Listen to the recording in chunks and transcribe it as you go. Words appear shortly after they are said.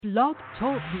Blog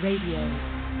Talk Radio.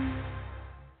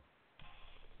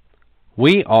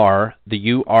 We are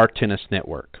the UR Tennis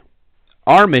Network.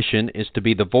 Our mission is to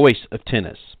be the voice of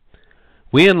tennis.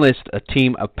 We enlist a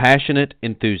team of passionate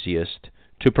enthusiasts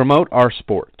to promote our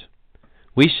sport.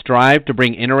 We strive to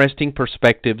bring interesting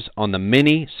perspectives on the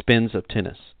many spins of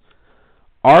tennis.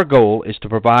 Our goal is to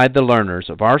provide the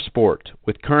learners of our sport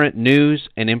with current news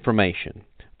and information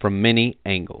from many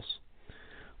angles.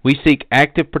 We seek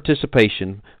active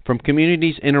participation from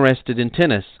communities interested in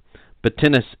tennis, but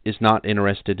tennis is not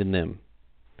interested in them.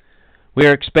 We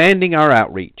are expanding our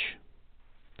outreach.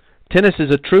 Tennis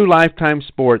is a true lifetime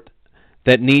sport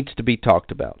that needs to be talked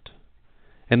about,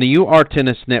 and the UR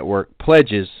Tennis Network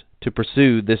pledges to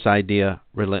pursue this idea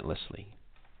relentlessly.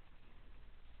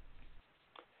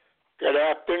 Good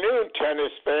afternoon,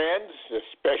 tennis fans,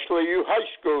 especially you high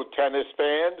school tennis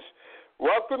fans.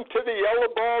 Welcome to the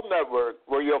Yellow Ball Network,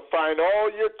 where you'll find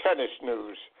all your tennis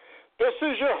news. This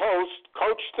is your host,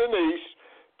 Coach Denise,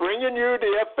 bringing you the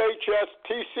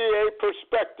FHSTCA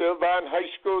perspective on high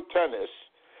school tennis.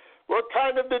 We're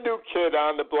kind of the new kid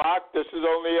on the block. This is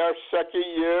only our second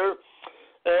year,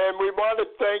 and we want to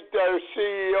thank our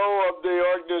CEO of the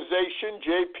organization,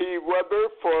 J.P. Weber,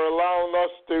 for allowing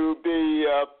us to be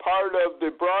part of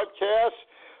the broadcast.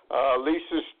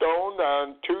 Lisa Stone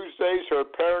on Tuesdays, her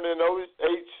Parent and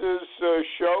Aces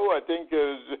show, I think,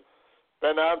 has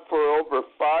been on for over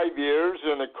 5 years.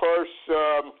 And, of course,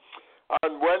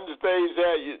 on Wednesdays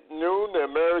at noon,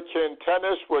 American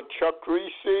Tennis with Chuck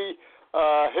Reese,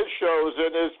 his show's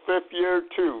in his 5th year,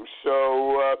 too.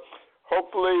 So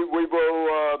hopefully we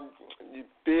will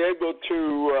be able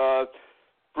to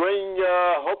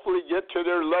hopefully get to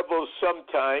their level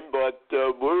sometime, but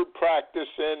we're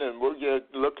practicing and we're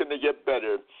looking to get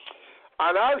better.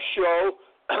 On our show,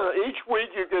 each week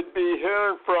you could be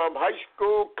hearing from high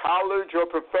school, college, or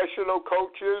professional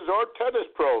coaches or tennis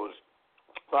pros.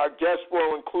 Our guests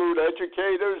will include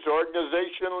educators,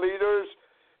 organization leaders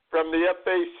from the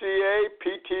FHSTCA,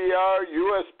 PTR,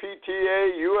 USPTA,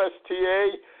 USTA,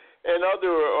 and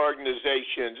other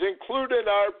organizations, including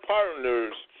our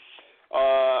partners.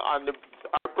 Our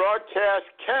broadcast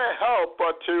can't help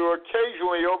but to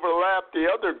occasionally overlap the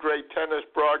other great tennis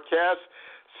broadcasts,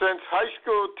 since high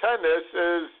school tennis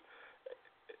is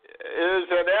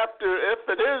an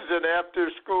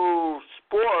after-school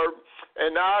sport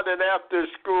and not an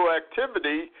after-school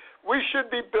activity. We should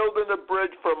be building a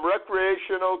bridge from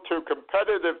recreational to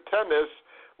competitive tennis,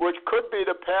 which could be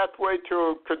the pathway to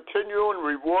a continuing,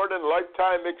 rewarding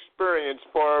lifetime experience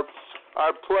for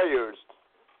our players.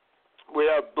 We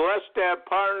are blessed to have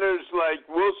partners like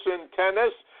Wilson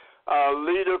Tennis, a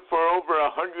leader for over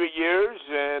 100 years,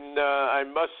 and I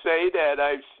must say that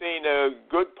I've seen a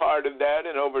good part of that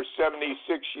in over 76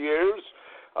 years.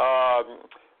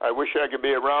 I wish I could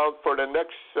be around for the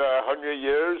next 100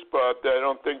 years, but I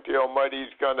don't think the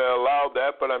Almighty's going to allow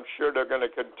that, but I'm sure they're going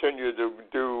to continue to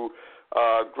do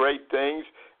great things.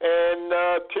 And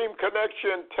Team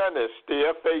Connection Tennis,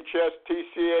 the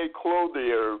FHSTCA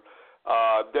clothier.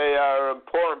 They are an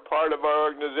important part of our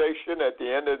organization at the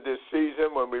end of this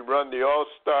season when we run the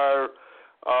All-Star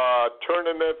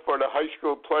tournament for the high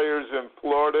school players in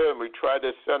Florida, and we try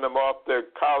to send them off to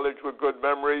college with good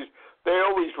memories. They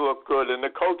always look good, and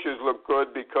the coaches look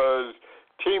good because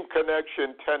Team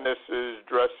Connection Tennis is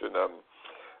dressing them.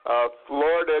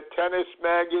 Florida Tennis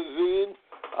Magazine,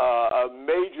 a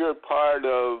major part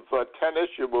of tennis.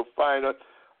 You will find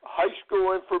high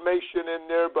school information in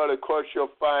there, but of course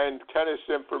you'll find tennis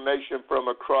information from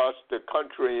across the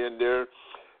country in there.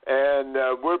 And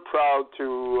we're proud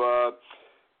to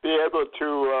be able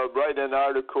to write an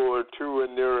article or two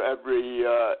in there every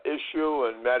issue.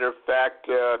 And matter of fact,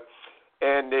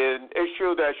 and an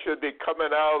issue that should be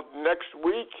coming out next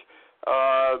week,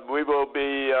 we will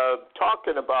be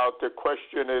talking about the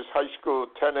question, is high school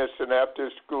tennis an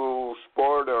after-school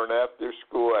sport or an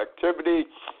after-school activity?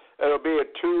 It'll be a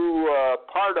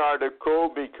two-part article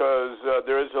because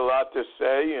there is a lot to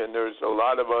say, and there's a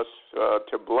lot of us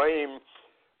to blame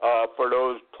for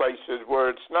those places where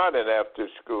it's not an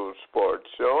after-school sport.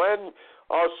 So, and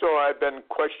also I've been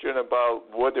questioned about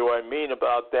what do I mean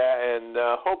about that, and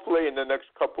hopefully in the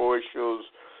next couple issues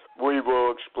we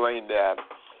will explain that.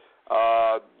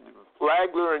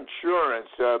 Flagler Insurance,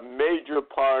 a major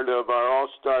part of our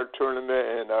All-Star tournament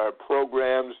and our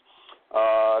programs.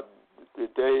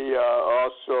 They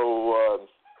also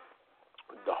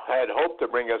had hoped to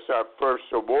bring us our first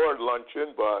award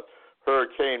luncheon, but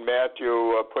Hurricane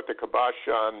Matthew put the kibosh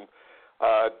on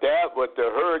that with the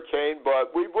hurricane.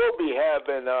 But we will be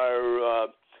having our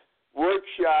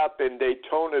workshop in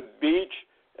Daytona Beach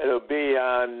It'll be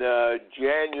on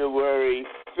January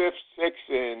 5th, 6th,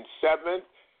 and 7th.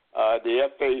 The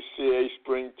FHCA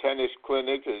Spring Tennis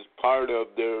Clinic is part of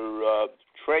their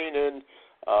training.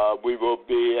 We will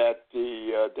be at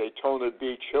the Daytona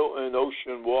Beach Hilton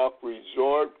Ocean Walk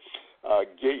Resort.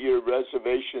 Get your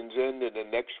reservations in the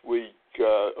next week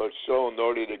or so in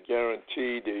order to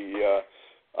guarantee the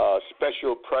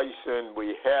special pricing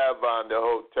we have on the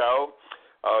hotel.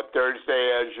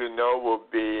 Thursday, as you know, will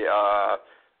be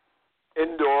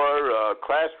indoor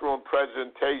classroom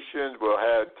presentations. We'll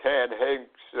have Tan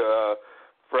Hanks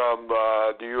from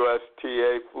the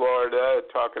USTA Florida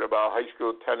talking about high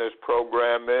school tennis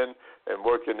programming and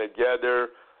working together.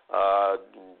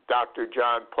 Dr.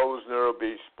 John Posner will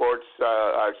be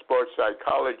our sports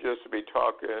psychologist, will be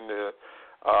talking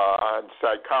on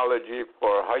psychology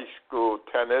for high school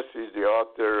tennis. He's the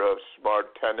author of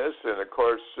Smart Tennis. And, of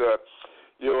course,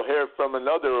 you'll hear from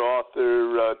another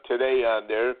author today on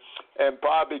there. And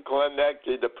Bobby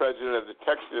Glenecki, the president of the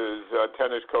Texas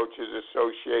Tennis Coaches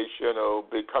Association, will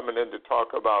be coming in to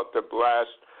talk about the blast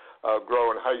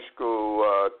growing high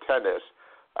school tennis.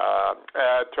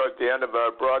 Toward the end of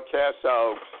our broadcast,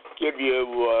 I'll give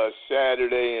you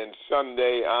Saturday and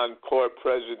Sunday encore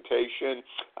presentation.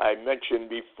 I mentioned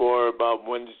before about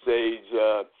Wednesday's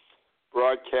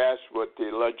broadcast with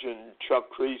the legend Chuck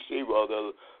Creasy. Well,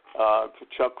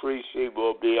 Chuck Creasy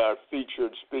will be our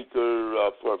featured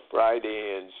speaker for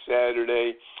Friday and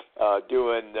Saturday,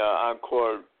 doing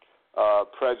encore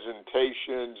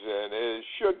presentations, and it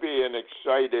should be an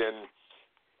exciting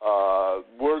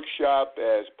workshop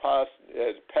as past.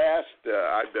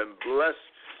 I've been blessed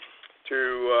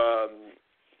to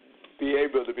be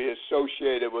able to be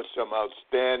associated with some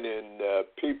outstanding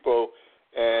people,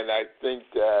 and I think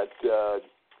that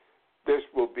this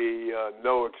will be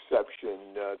no exception,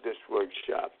 this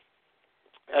workshop.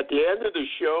 At the end of the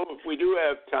show, if we do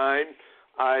have time,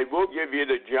 I will give you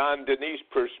the John Denise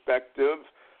perspective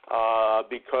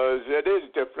because it is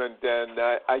different than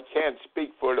I can't speak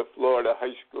for the Florida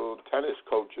High School Tennis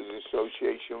Coaches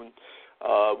Association.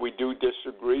 We do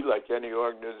disagree like any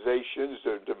organizations.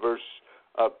 There are diverse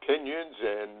opinions,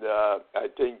 and I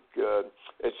think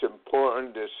it's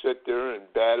important to sit there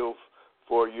and battle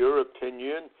for your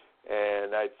opinion.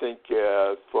 And I think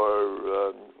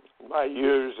for my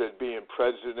years as being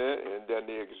president and then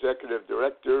the executive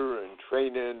director and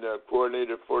training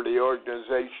coordinator for the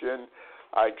organization,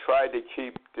 I try to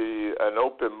keep an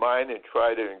open mind and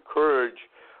try to encourage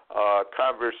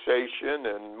conversation.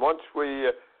 And once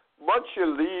you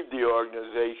leave the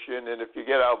organization, and if you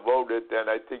get outvoted, then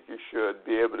I think you should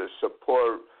be able to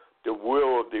support the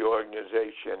will of the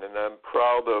organization. And I'm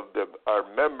proud of our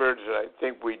members, and I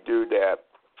think we do that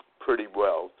pretty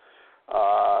well.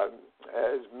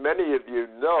 As many of you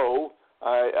know,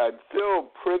 I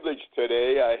feel privileged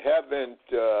today. I haven't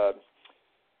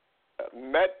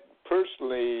met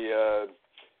personally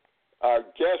our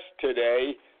guest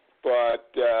today, but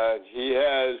he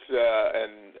has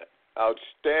an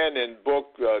outstanding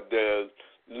book, the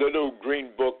Little Green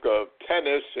Book of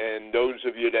Tennis, and those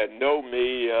of you that know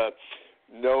me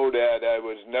know that I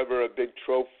was never a big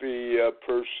trophy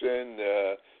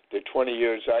person. The 20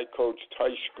 years I coached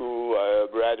high school,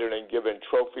 rather than giving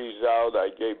trophies out, I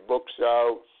gave books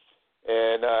out,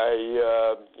 and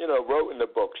I, wrote in the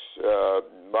books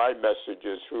my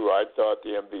messages, who I thought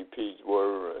the MVPs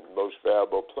were and most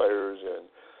valuable players, and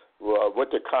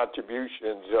what the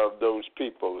contributions of those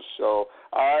people. So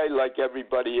I, like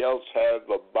everybody else, have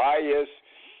a bias,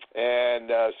 and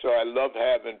so I love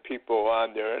having people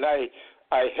on there. And I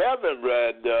haven't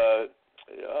read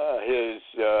his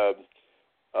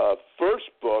first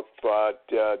book, but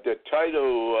the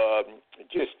title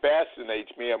just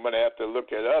fascinates me. I'm going to have to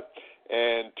look it up.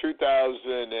 In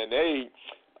 2008,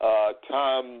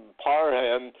 Tom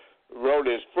Parham wrote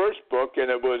his first book, and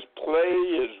it was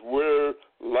Play is Where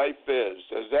Life Is.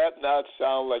 Does that not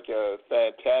sound like a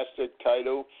fantastic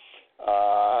title?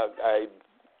 I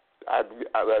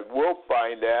will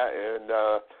find that, and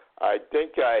I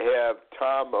think I have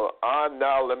Tom on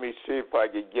now. Let me see if I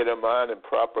can get him on and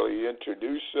properly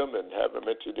introduce him and have him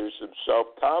introduce himself.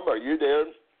 Tom, are you there?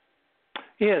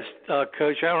 Yes,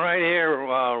 Coach, I'm right here,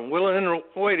 willing and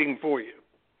waiting for you.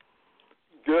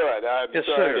 Good. I'm yes,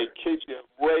 sorry sir. to keep you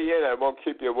waiting. I won't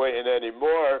keep you waiting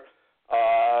anymore.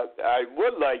 I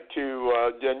would like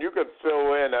to, then you can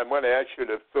fill in. I'm going to ask you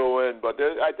to fill in, but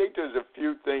I think there's a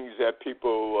few things that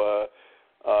people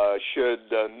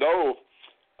should know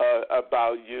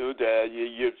about you, that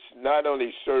you've not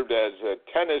only served as a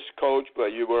tennis coach,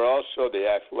 but you were also the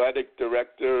athletic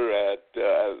director at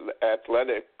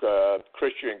Athletic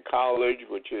Christian College,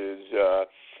 which is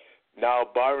now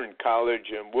Byron College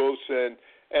in Wilson.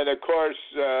 And, of course,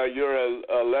 you're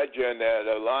a legend at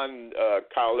Elan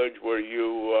College, where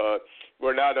you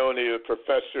were not only a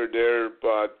professor there,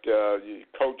 but you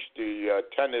coached the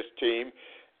tennis team.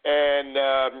 And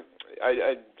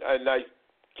I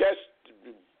guess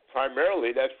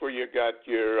primarily that's where you got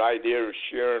your idea of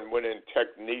sharing winning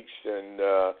techniques and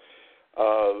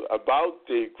about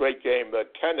the great game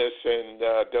of tennis and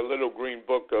the Little Green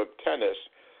Book of Tennis.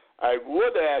 I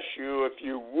would ask you, if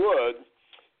you would,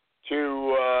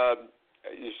 to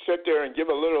sit there and give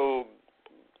a little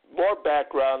more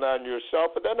background on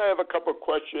yourself, and then I have a couple of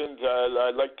questions.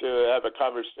 I'd like to have a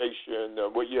conversation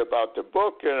with you about the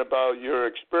book and about your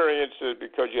experiences,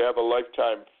 because you have a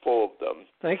lifetime full of them.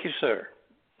 Thank you, sir.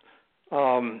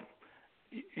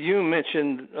 You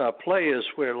mentioned play is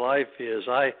where life is.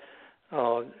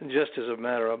 Just as a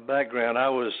matter of background, I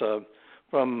was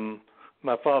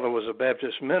my father was a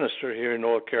Baptist minister here in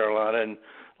North Carolina, and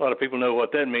a lot of people know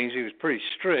what that means. He was pretty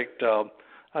strict.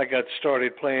 I got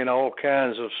started playing all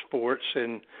kinds of sports,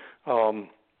 and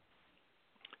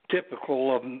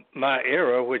typical of my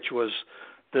era, which was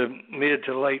the mid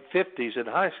to late 50s in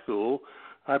high school,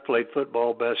 I played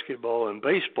football, basketball, and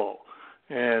baseball.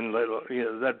 And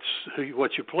that's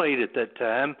what you played at that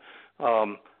time.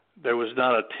 There was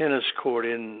not a tennis court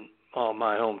in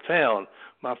my hometown.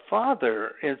 My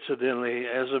father, incidentally,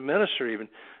 as a minister even,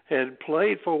 had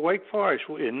played for Wake Forest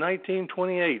in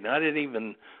 1928. And I didn't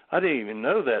even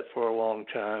know that for a long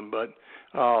time. But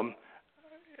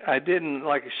I didn't,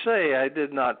 like I say, I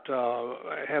did not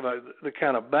have the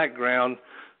kind of background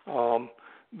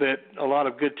that a lot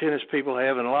of good tennis people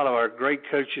have, and a lot of our great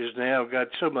coaches now have got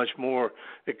so much more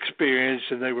experience,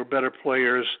 and they were better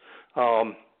players.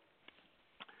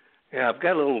 Yeah, I've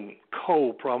got a little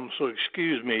cold problem, so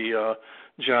excuse me,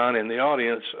 John, and the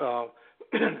audience. What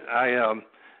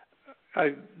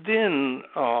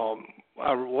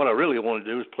I really wanted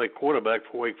to do was play quarterback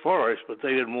for Wake Forest, but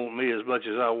they didn't want me as much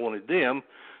as I wanted them.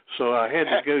 So I had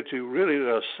to go to really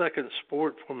a second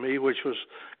sport for me, which was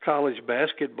college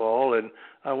basketball, and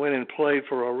I went and played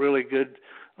for a really good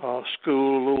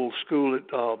school, a little school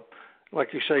that,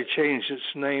 like you say, changed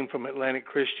its name from Atlantic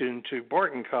Christian to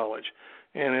Barton College.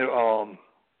 And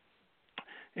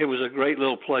it was a great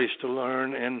little place to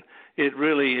learn, and it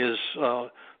really is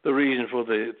the reason for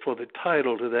the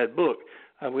title to that book.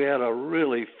 We had a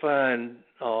really fine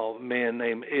man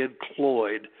named Ed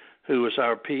Cloyd, who was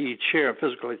our PE chair,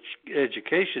 physical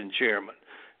education chairman.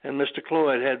 And Mr.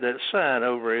 Cloyd had that sign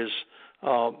over his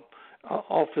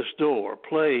office door,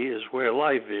 "Play is where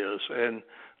life is." And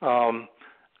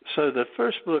so the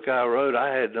first book I wrote,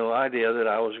 I had no idea that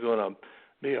I was going to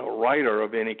be a writer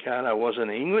of any kind. I was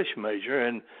an English major,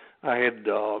 and I had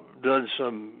done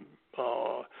some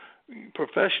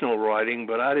professional writing,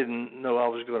 but I didn't know I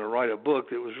was going to write a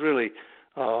book that was really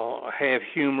half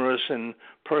humorous and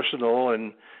personal.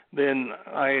 And then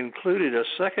I included a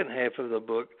second half of the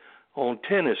book on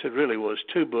tennis. It really was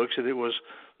two books, and it was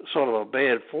sort of a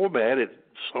bad format. It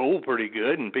sold pretty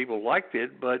good, and people liked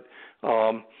it, but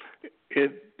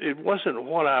it wasn't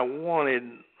what I wanted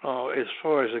as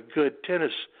far as a good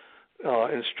tennis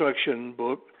instruction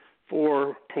book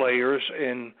for players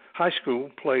and high school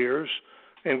players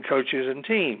and coaches and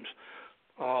teams.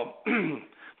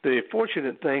 The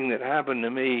fortunate thing that happened to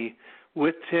me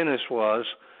with tennis was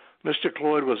Mr.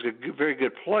 Cloyd was a very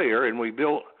good player, and we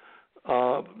built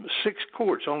 6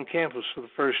 courts on campus for the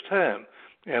first time.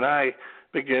 And I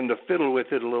began to fiddle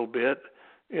with it a little bit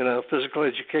in a physical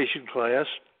education class.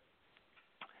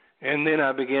 And then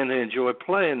I began to enjoy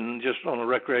playing just on a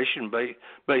recreation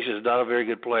basis. Not a very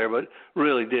good player, but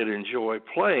really did enjoy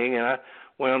playing. And I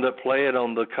wound up playing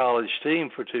on the college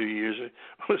team for 2 years. It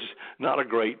was not a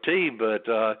great team, but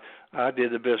I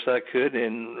did the best I could,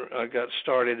 and I got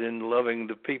started in loving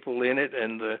the people in it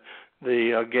and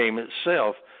the game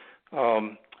itself.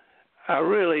 I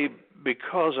really,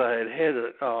 because I had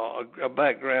a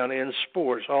background in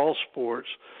sports, all sports,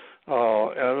 I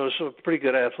was a pretty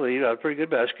good athlete. I was a pretty good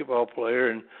basketball player,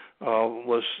 and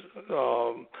was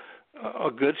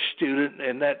a good student,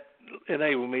 and that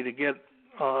enabled me to get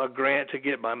a grant to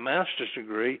get my master's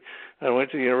degree. I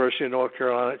went to the University of North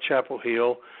Carolina at Chapel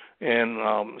Hill,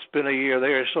 and spent a year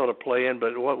there sort of playing.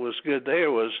 But what was good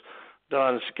there was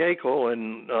Don Skakel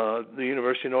and the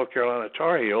University of North Carolina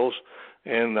Tar Heels,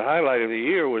 and the highlight of the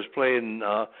year was playing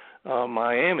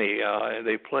Miami.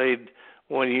 They played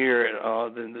one year,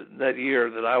 that year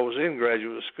that I was in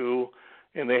graduate school,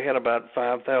 and they had about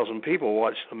 5,000 people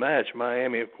watch the match.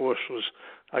 Miami, of course, was,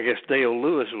 I guess, Dale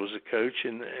Lewis was the coach,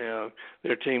 and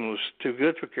their team was too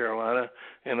good for Carolina,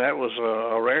 and that was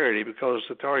a rarity because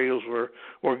the Tar Heels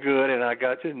were good, and I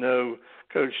got to know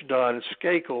Coach Don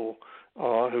Skakel,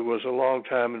 who was a long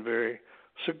time and very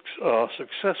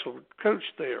successful coach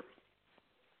there.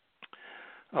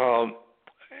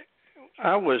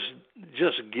 I was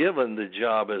just given the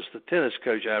job as the tennis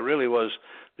coach. I really was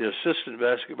the assistant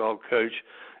basketball coach,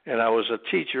 and I was a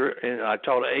teacher, and I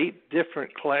taught 8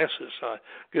 different classes.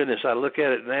 Goodness, I look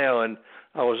at it now, and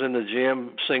I was in the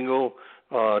gym single,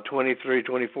 23,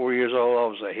 24 years old. I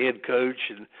was a head coach,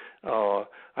 and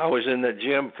I was in the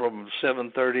gym from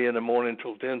 7:30 in the morning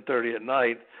till 10:30 at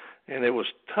night, and it was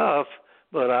tough,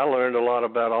 but I learned a lot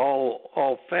about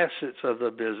all facets of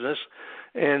the business.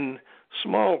 And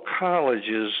small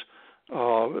colleges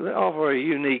offer a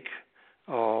unique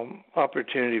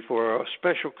opportunity for a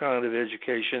special kind of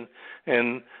education,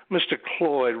 and Mr.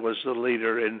 Cloyd was the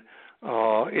leader in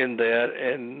that,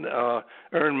 and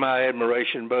earned my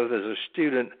admiration both as a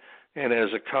student and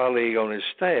as a colleague on his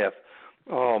staff.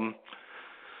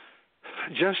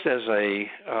 Just as a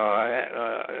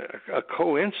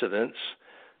coincidence,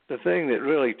 the thing that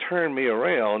really turned me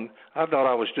around, I thought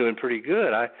I was doing pretty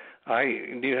good. I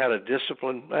knew how to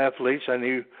discipline athletes. I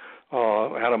knew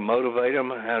how to motivate them,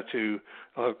 how to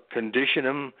condition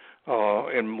them,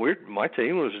 and my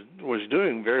team was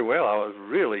doing very well. I was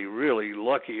really, really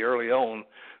lucky early on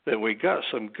that we got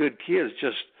some good kids.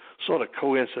 Just sort of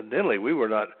coincidentally, we were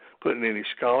not putting any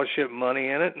scholarship money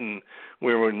in it, and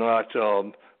we were not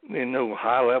in no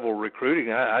high-level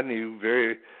recruiting. I knew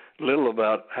very little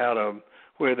about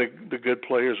where the good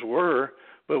players were,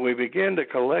 but we began to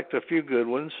collect a few good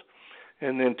ones.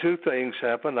 And then 2 things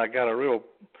happened. I got a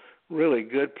really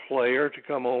good player to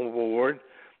come on board.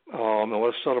 It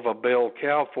was sort of a bell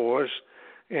cow for us.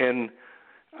 And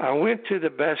I went to the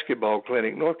basketball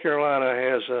clinic. North Carolina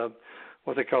has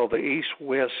what they call the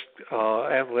East-West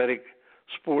Athletic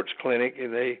Sports Clinic,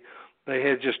 and they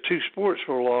had just 2 sports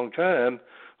for a long time,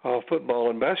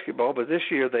 football and basketball. But this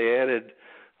year they added,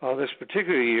 this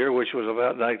particular year, which was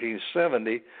about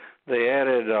 1970, they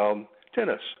added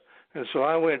tennis. And so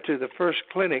I went to the first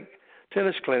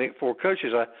tennis clinic for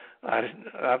coaches. I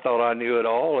thought I knew it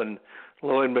all, and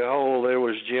lo and behold, there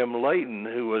was Jim Layton,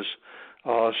 who was,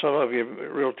 some of you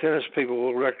real tennis people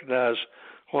will recognize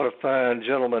what a fine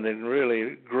gentleman and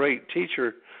really great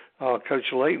teacher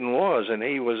Coach Layton was. And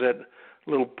he was at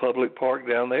a little public park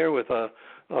down there with a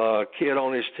kid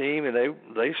on his team, and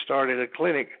they started a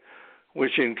clinic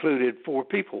which included 4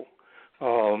 people,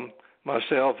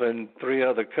 myself and 3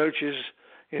 other coaches.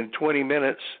 In 20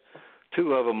 minutes,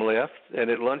 2 of them left, and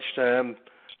at lunchtime,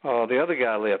 the other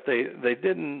guy left. They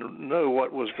didn't know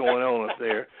what was going on up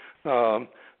there.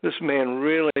 This man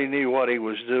really knew what he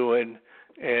was doing,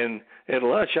 and at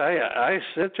lunch, I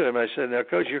said to him, I said, "Now,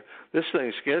 Coach, this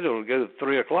thing's scheduled to go to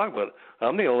 3 o'clock, but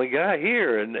I'm the only guy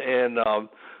here, and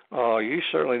you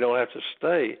certainly don't have to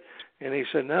stay." And he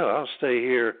said, "No, I'll stay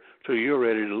here till you're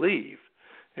ready to leave."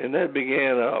 And that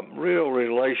began a real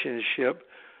relationship,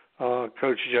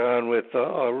 Coach John, with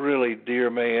a really dear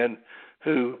man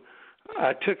who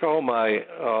I took all my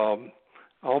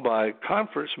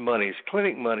conference monies,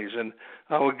 clinic monies, and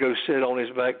I would go sit on his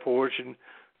back porch and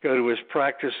go to his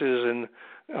practices, and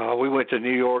we went to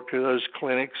New York to those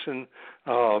clinics, and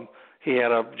he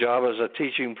had a job as a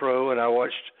teaching pro, and I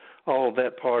watched all of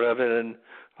that part of it, and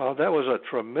that was a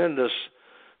tremendous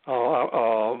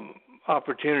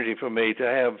opportunity for me to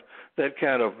have that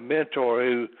kind of mentor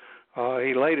who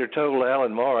he later told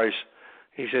Alan Morris,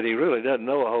 he said he really doesn't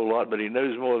know a whole lot, but he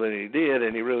knows more than he did,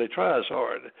 and he really tries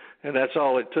hard. And that's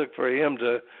all it took for him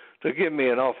to give me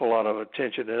an awful lot of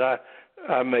attention. And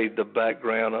I made the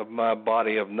background of my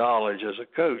body of knowledge as a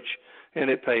coach, and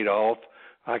it paid off.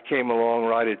 I came along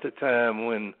right at the time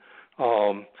when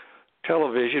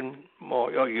television,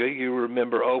 you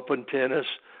remember open tennis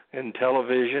and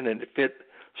television, and it fit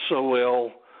so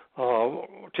well.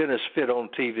 Tennis fit on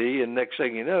TV, and next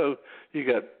thing you know, you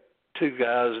got 2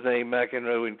 guys named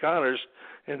McEnroe and Connors,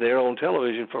 and they're on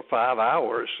television for 5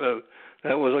 hours. So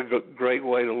that was a great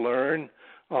way to learn.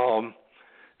 I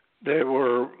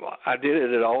did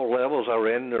it at all levels. I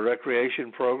ran the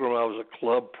recreation program. I was a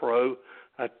club pro.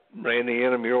 I ran the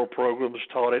intramural programs,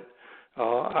 taught it.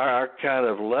 Our kind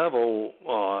of level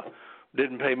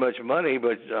didn't pay much money,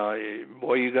 but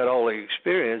boy, you got all the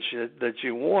experience that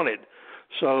you wanted.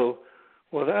 So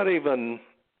without even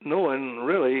knowing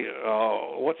really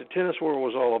what the tennis world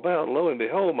was all about, lo and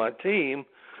behold, my team,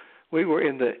 we were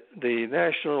in the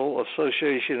National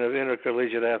Association of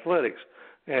Intercollegiate Athletics.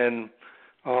 And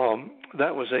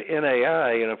that was a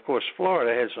NAI, and of course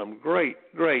Florida had some great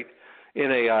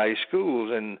NAI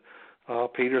schools, and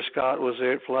Peter Scott was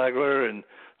there at Flagler, and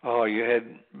you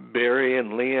had Berry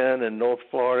and Lynn and North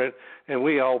Florida, and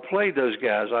we all played those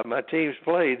guys. My teams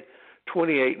played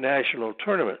 28 national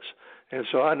tournaments, and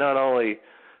so I not only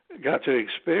got to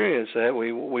experience that,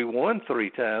 we won 3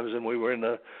 times, and we were in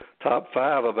the top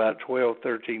 5 about 12,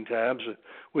 13 times.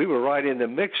 We were right in the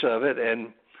mix of it,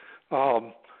 and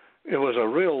it was a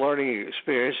real learning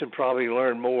experience, and probably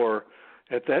learned more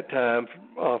at that time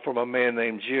from a man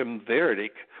named Jim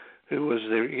Verdick, who was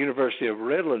the University of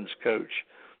Redlands coach,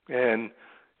 and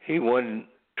he won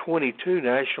 22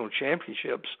 national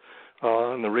championships.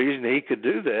 And the reason he could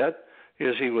do that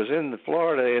is he was in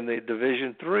Florida in the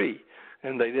Division III,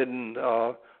 and they didn't.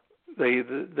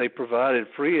 They provided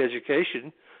free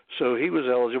education, so he was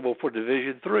eligible for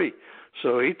Division III.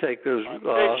 So he'd take those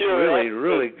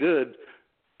really good.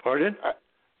 Pardon?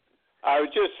 I was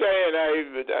just saying,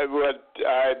 what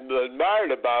I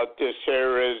admired about this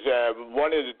here is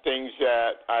one of the things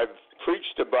that I've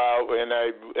preached about,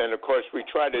 and of course we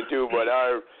try to do what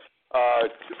our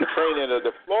training of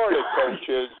the Florida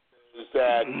coaches is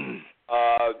that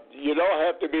you don't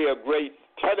have to be a great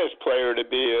tennis player to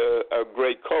be a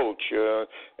great coach.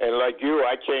 And like you,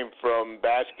 I came from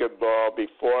basketball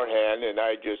beforehand, and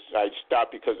I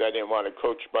stopped because I didn't want to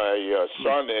coach my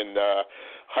son in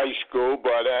high school,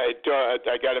 but I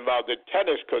got involved in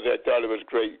tennis because I thought it was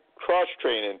great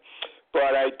cross-training.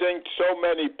 But I think so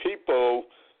many people,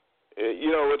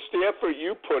 it's the effort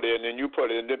you put in, and you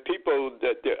put in. The people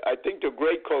I think the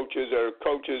great coaches are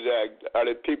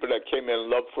the people that came in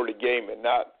love for the game and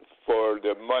not for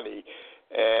the money.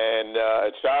 And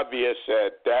it's obvious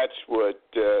that that's what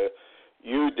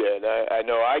you did. I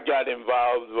know I got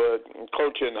involved with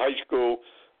coaching high school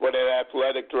with an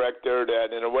athletic director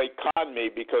that in a way conned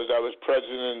me because I was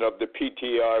president of the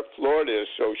PTR Florida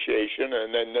Association,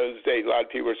 and then those days a lot of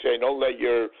people were saying, don't let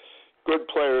your good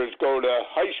players go to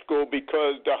high school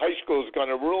because the high school is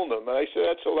going to ruin them. And I said,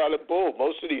 that's a lot of bull.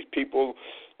 Most of these people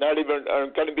not even are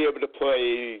going to be able to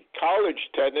play college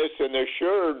tennis, and they're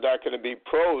sure not going to be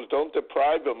pros. Don't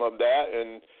deprive them of that.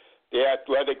 And the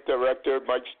athletic director,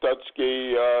 Mike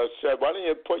Stutzky, said, why don't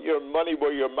you put your money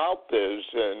where your mouth is?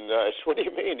 And I said, what do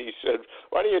you mean? He said,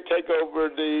 why don't you take over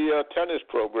the tennis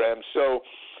program? So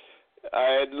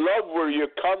I love where you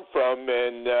come from,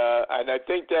 and I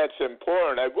think that's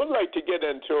important. I would like to get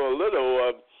into a little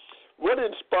of what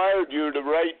inspired you to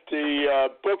write the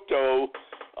book, though,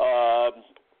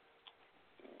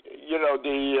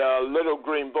 the Little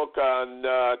Green Book on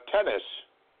tennis.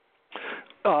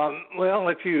 Well,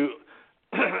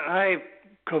 I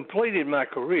completed my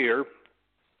career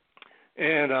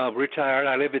and retired.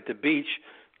 I live at the beach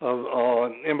of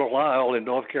Emerald Isle in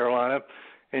North Carolina,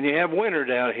 and you have winter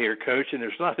down here, Coach, and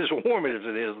it's not as warm as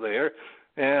it is there.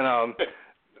 And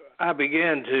I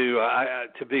began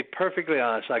to be perfectly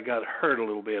honest, I got hurt a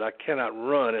little bit. I cannot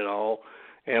run at all,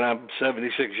 and I'm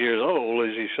 76 years old,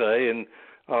 as you say, and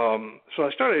so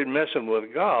I started messing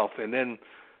with golf, and then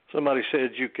somebody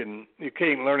said you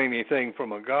can't learn anything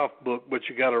from a golf book, but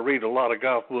you got to read a lot of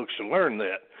golf books to learn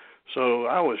that. So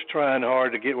I was trying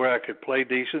hard to get where I could play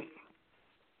decent,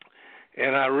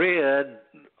 and I read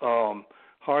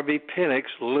Harvey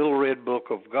Pinnock's Little Red Book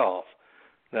of Golf.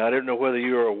 Now, I don't know whether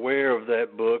you're aware of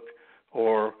that book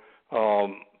or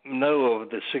know of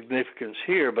the significance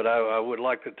here, but I would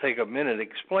like to take a minute and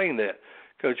explain that.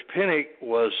 Coach Pinnock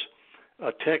was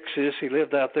a Texas. He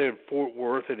lived out there in Fort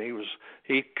Worth, and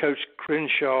he coached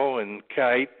Crenshaw and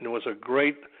Kite, and was a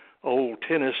great old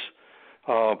tennis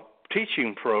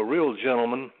teaching pro, real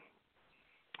gentleman.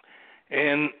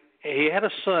 And he had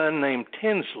a son named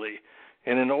Tinsley,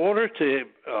 and in order to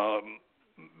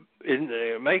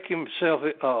make himself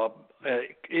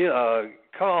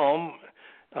calm,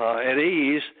 at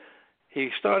ease, he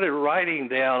started writing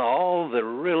down all the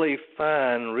really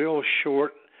fine, real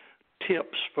short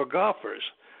tips for golfers.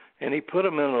 And he put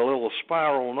them in a little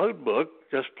spiral notebook,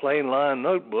 just plain line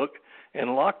notebook,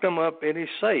 and locked them up in his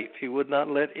safe. He would not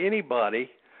let anybody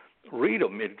read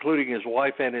them, including his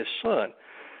wife and his son.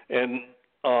 And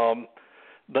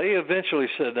they eventually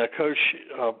said, now, Coach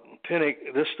Pinnock,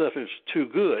 this stuff is too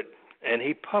good. And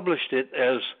he published it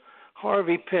as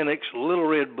Harvey Pinnock's Little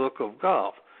Red Book of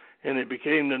Golf. And it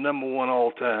became the #1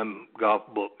 all-time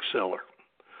golf book seller.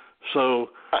 So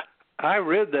I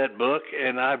read that book,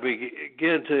 and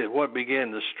what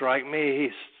began to strike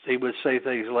me, he would say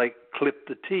things like clip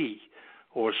the tee,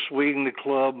 or swing the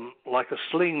club like a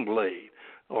sling blade,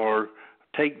 or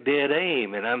take dead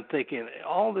aim. And I'm thinking,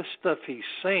 all this stuff he's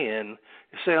saying,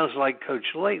 it sounds like Coach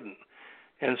Layton.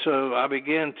 And so I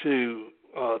began to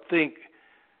think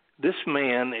this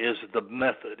man is the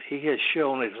method. He has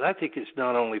shown it. I think it's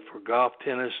not only for golf,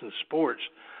 tennis, and sports.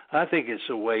 I think it's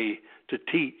a way to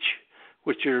teach,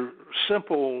 which are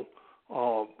simple,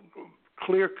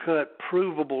 clear-cut,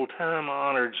 provable,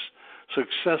 time-honored,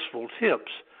 successful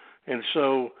tips. And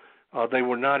so they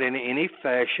were not in any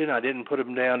fashion. I didn't put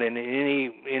them down in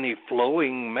any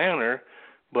flowing manner,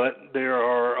 but there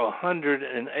are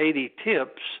 180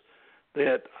 tips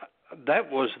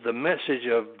that was the message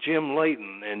of Jim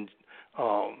Layton and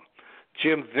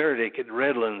Jim Verdick at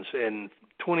Redlands and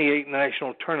 28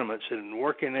 national tournaments and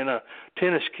working in a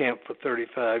tennis camp for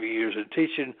 35 years and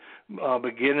teaching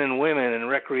beginning women in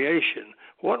recreation.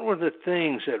 What were the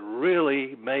things that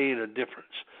really made a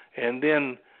difference? And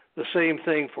then the same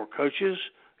thing for coaches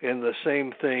and the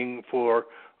same thing for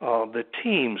the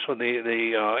teams, so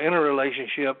the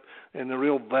interrelationship and the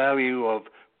real value of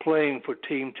playing for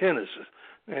team tennis.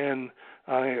 And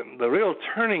the real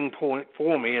turning point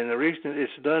for me, and the reason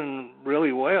it's done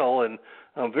really well, and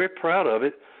I'm very proud of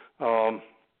it,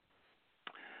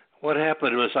 what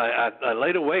happened was I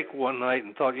laid awake one night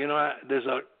and thought, there's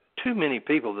too many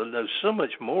people that know so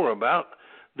much more about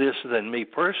this than me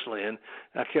personally, and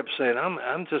I kept saying,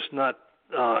 I'm just not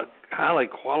highly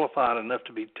qualified enough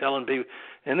to be telling people.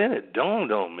 And then it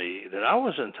dawned on me that I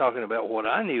wasn't talking about what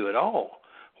I knew at all.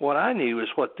 What I knew is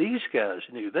what these guys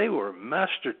knew. They were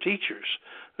master teachers.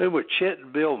 They were Chet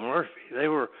and Bill Murphy. They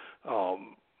were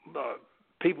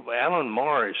people, Alan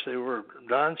Morris. They were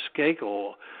Don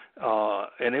Skakel.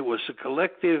 And it was a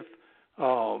collective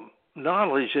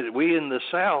knowledge that we in the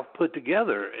South put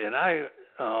together. And I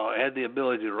had the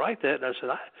ability to write that. And I said,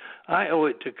 I owe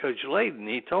it to Coach Layton.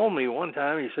 He told me one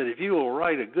time, he said, if you will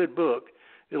write a good book,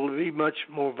 it will be much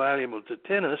more valuable to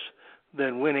tennis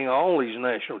than winning all these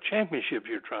national championships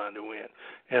you're trying to win.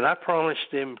 And I promised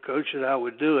him, Coach, that I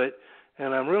would do it,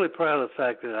 and I'm really proud of the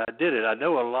fact that I did it. I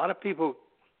know a lot of people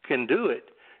can do it,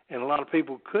 and a lot of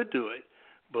people could do it,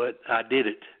 but I did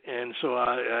it. And so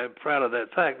I'm proud of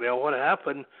that fact. Now, what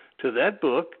happened to that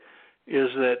book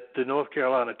is that the North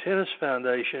Carolina Tennis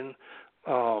Foundation,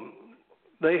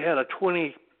 they had a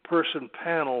 20-person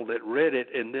panel that read it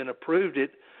and then approved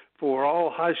it for all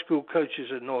high school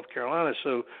coaches in North Carolina.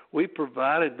 So we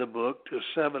provided the book to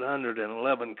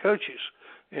 711 coaches,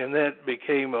 and that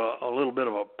became a little bit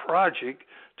of a project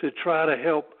to try to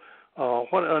help.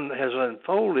 What has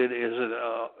unfolded is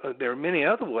that there are many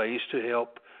other ways to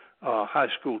help high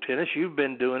school tennis. You've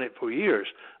been doing it for years.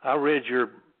 I read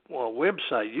your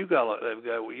website. You're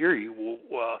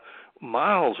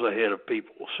miles ahead of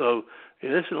people. So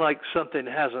it isn't like something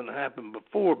hasn't happened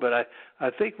before, but I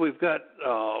think we've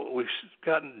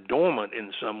gotten dormant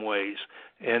in some ways.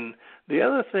 And the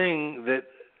other thing that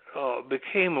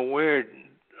became aware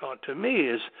to me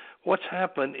is what's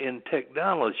happened in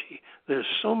technology. There's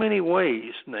so many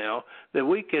ways now that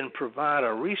we can provide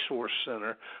a resource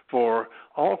center for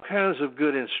all kinds of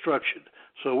good instruction.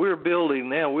 So we're building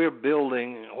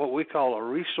what we call a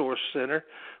resource center.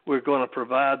 We're going to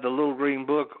provide the Little Green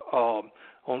Book on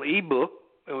ebook,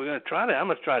 and I'm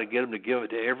going to try to get them to give it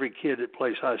to every kid that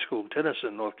plays high school tennis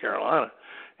in North Carolina.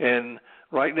 And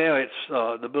right now,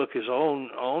 it's the book is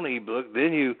on ebook.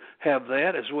 Then you have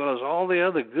that as well as all the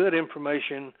other good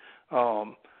information.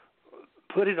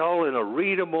 Put it all in a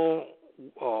readable,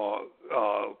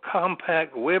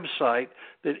 compact website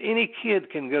that any kid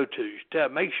can go to.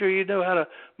 Make sure you know how to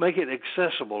make it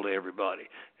accessible to everybody.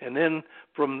 And then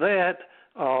from that,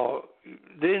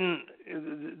 then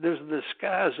the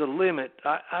sky's the limit.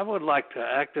 I would like to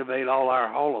activate all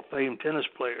our Hall of Fame tennis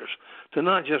players to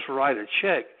not just write a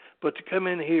check, but to come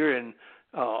in here and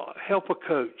help a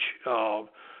coach,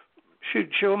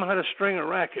 show them how to string a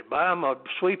racket, buy them a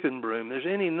sweeping broom. There's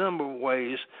any number of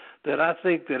ways that I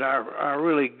think that our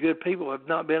really good people have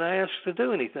not been asked to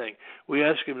do anything. We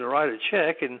ask them to write a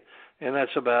check, and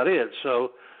that's about it.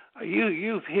 So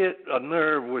you've hit a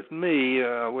nerve with me.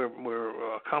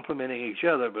 We're complimenting each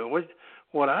other, but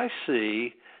what I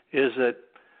see is that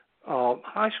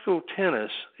high school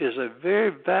tennis is a very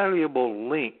valuable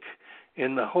link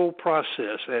in the whole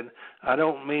process. And I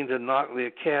don't mean to knock the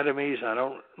academies. I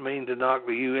don't mean to knock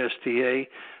the USTA.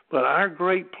 But our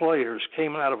great players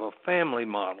came out of a family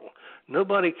model.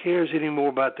 Nobody cares any more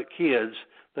about the kids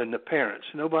than the parents.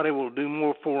 Nobody will do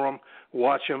more for them,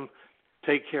 watch them,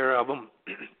 take care of them.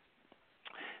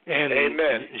 And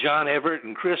Amen. John Everett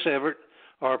and Chris Everett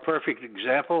are a perfect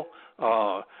example.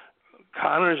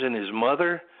 Connors and his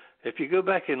mother. If you go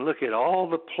back and look at all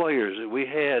the players that we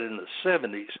had in the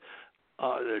 70s,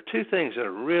 there are two things that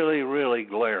are really, really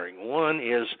glaring. One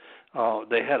is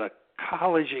they had a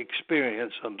college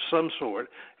experience of some sort,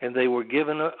 and they were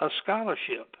given a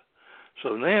scholarship.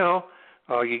 So now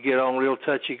you get on real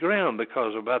touchy ground,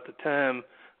 because about the time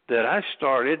that I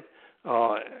started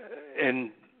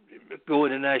and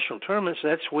going to national tournaments,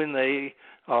 that's when they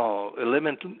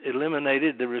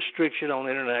eliminated the restriction on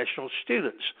international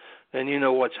students. And you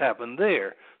know what's happened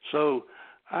there. So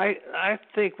I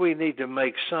think we need to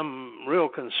make some real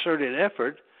concerted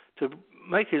effort to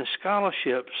making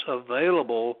scholarships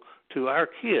available to our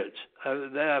kids.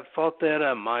 I've thought that.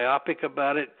 I'm myopic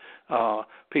about it.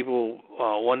 People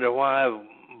wonder why I've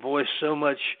voiced so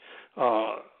much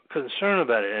concern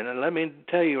about it. And let me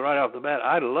tell you right off the bat,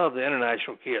 I love the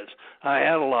international kids. I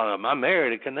have a lot of them. I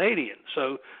married a Canadian,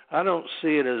 so I don't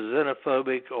see it as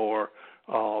xenophobic or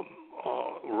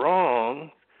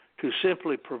wrong to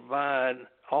simply provide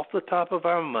off the top of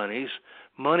our money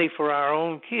for our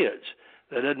own kids.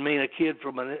 That doesn't mean a kid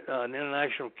from an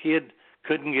international kid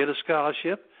couldn't get a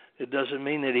scholarship. It doesn't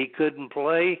mean that he couldn't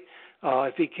play.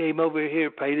 If he came over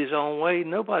here, paid his own way,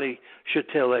 nobody should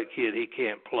tell that kid he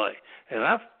can't play. And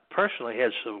I've personally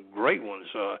had some great ones.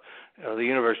 The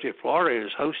University of Florida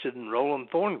has hosted Roland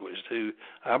Thornquist, who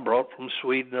I brought from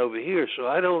Sweden over here. So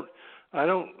I don't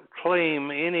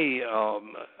claim any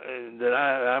that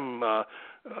I'm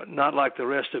not like the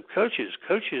rest of coaches.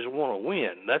 Coaches want to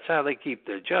win. That's how they keep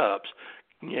their jobs.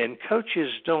 And coaches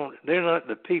they're not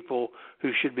the people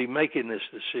who should be making this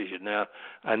decision. Now,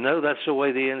 I know that's the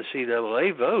way the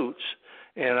NCAA votes,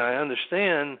 and I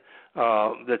understand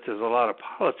that there's a lot of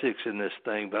politics in this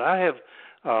thing, but I have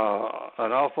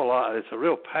an awful lot. It's a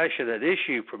real passionate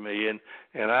issue for me,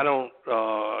 and I don't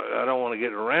want to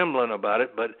get rambling about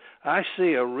it, but I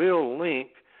see a real link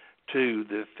to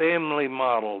the family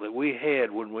model that we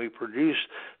had when we produced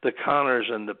the Connors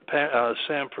and the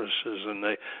Samprases and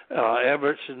the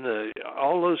Everetts and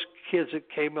all those kids that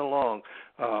came along.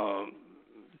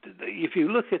 If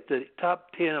you look at the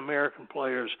top 10 American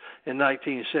players in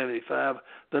 1975,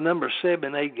 the number 7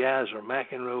 and 8 guys are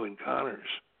McEnroe and Connors.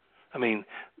 I mean,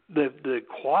 the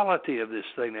quality of this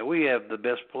thing. Now, we have the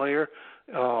best player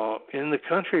in the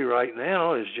country right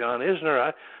now is John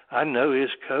Isner. I know his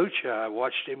coach. I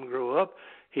watched him grow up.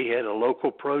 He had a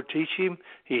local pro teach him.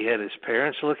 He had his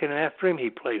parents looking after him. He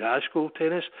played high school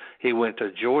tennis. He went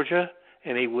to Georgia,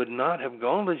 and he would not have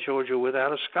gone to Georgia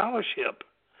without a scholarship.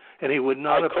 And he would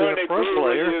not have been a pro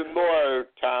player. I couldn't agree with you more,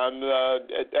 Tom.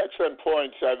 Excellent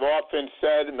points. I've often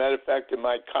said, as a matter of fact, in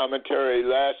my commentary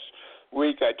last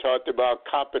week, I talked about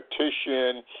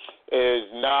competition is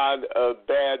not a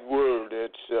bad word.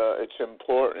 It's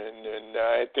important, and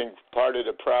I think part of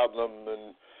the problem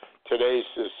in today's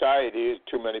society is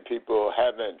too many people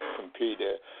haven't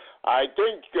competed. I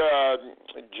think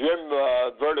Jim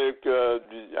Verdict,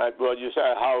 you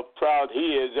said how proud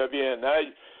he is of you, and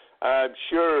I'm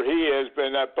sure he has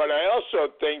been. But I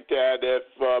also think that if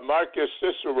Marcus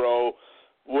Cicero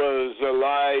was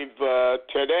alive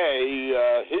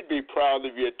today, he'd be proud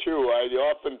of you too. I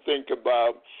often think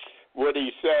about what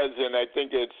he says, and I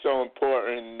think it's so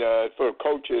important for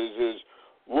coaches, is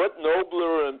what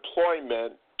nobler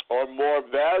employment or more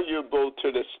valuable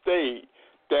to the state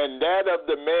than that of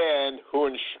the man who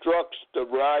instructs the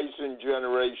rising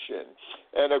generation.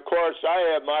 And, of course, I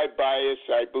have my bias.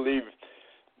 I believe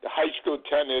high school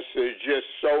tennis is just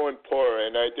so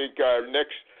important. I think our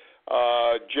next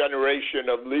generation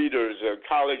of leaders, our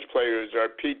college players, our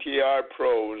PTR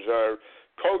pros, our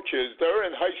coaches, they're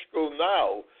in high school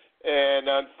now. And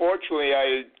unfortunately,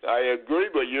 I agree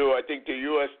with you. I think the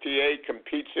USTA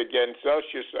competes against us,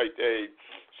 just like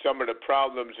some of the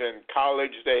problems in college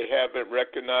they haven't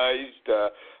recognized.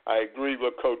 I agree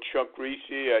with Coach Chuck Reese.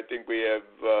 I think we have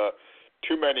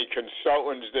too many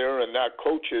consultants there and not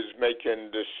coaches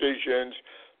making decisions.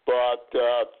 But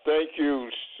thank you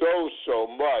so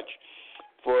much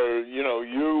for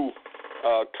you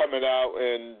coming out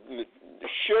and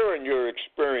sharing your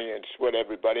experience with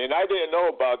everybody. And I didn't know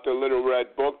about the Little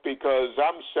Red Book because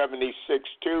I'm 76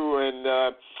 too,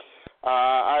 and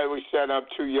I always said I'm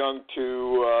too young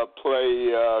to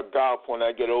play golf. When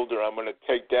I get older, I'm going to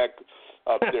take that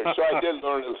up there. So I did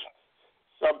learn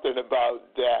something about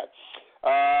that.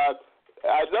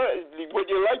 Would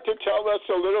you like to tell us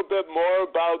a little bit more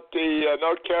about the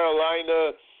North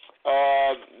Carolina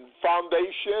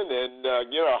Foundation, and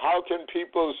how can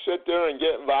people sit there and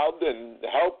get involved and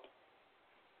help?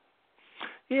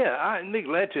 Yeah, I'd be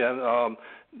glad to.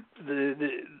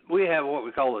 We have what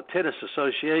we call the Tennis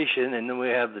Association, and then we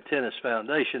have the Tennis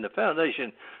Foundation. The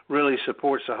foundation really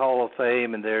supports the Hall of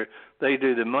Fame, and they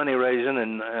do the money raising,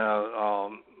 and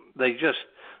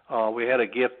we had a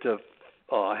gift of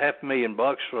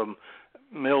 $500,000 from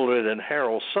Mildred and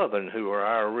Harold Southern, who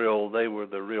are they were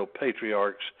the real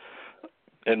patriarchs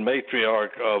and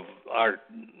matriarch of our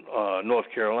North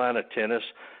Carolina tennis.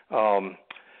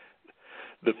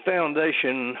 The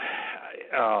foundation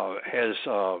has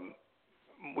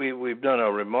we've done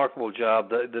a remarkable job.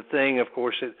 The thing, of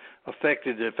course, it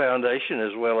affected the foundation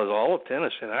as well as all of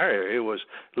tennis in our area was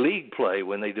league play.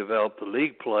 When they developed the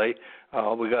league play,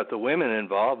 we got the women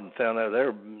involved and found out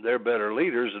they're better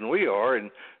leaders than we are,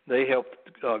 and they helped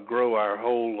grow our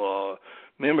whole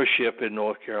membership in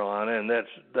North Carolina, and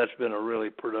that's been a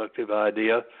really productive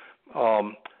idea.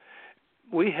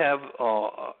 We have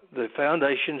the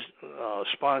foundation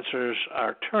sponsors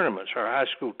our tournaments, our high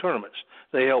school tournaments.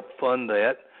 They help fund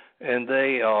that, and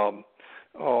they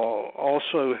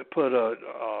also put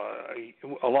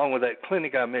along with that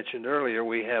clinic I mentioned earlier.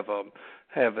 We have a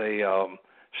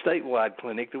statewide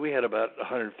clinic that we had about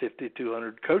 150,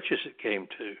 200 coaches that came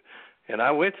to, and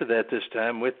I went to that this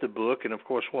time with the book. And of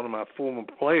course, one of my former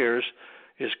players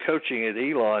is coaching at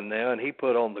Elon now, and he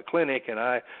put on the clinic, and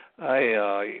I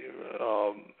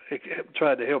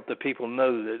tried to help the people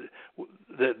know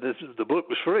that the book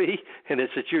was free, and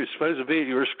it's that you're supposed to be at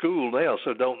your school now,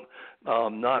 so don't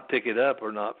not pick it up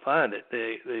or not find it.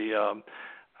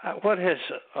 What has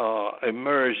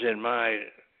emerged in my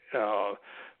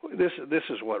this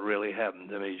is what really happened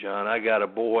to me, John. I got a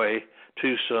boy,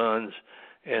 2 sons,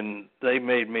 and they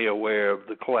made me aware of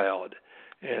the cloud.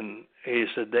 And he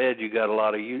said, Dad, you got a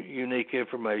lot of unique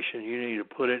information. You need to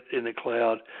put it in the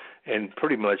cloud and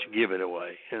pretty much give it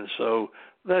away. And so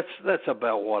that's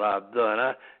about what I've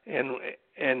done.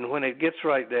 And when it gets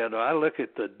right down to, I look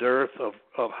at the dearth of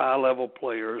high-level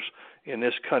players in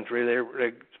this country. They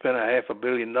spent $500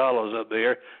 million up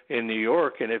there in New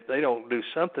York, and if they don't do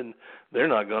something, they're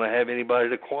not going to have anybody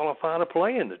to qualify to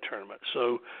play in the tournament.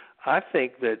 So I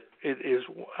think that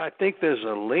there's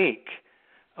a link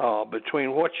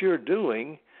between what you're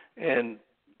doing and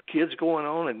kids going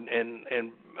on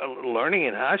and learning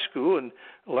in high school and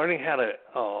learning how to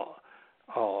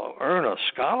earn a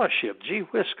scholarship. Gee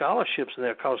whiz, scholarships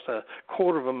now cost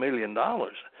 $250,000,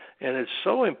 and it's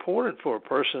so important for a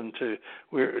person to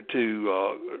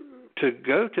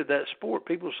go to that sport.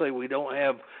 People say we don't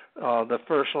have the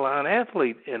first line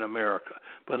athlete in America,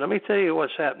 but let me tell you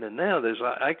what's happening now.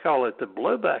 I call it the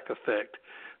blowback effect.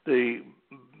 The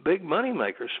big money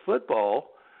makers, football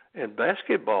and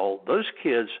basketball, those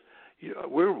kids,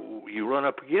 you run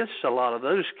up against a lot of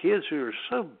those kids who are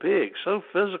so big, so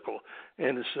physical,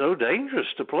 and it's so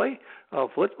dangerous to play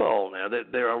football now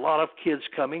that there are a lot of kids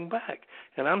coming back.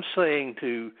 And I'm saying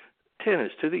to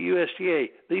tennis, to the USTA,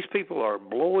 these people are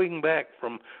blowing back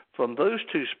from those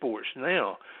two sports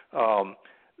now.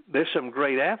 There's some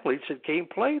great athletes that can't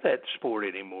play that sport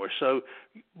anymore. So,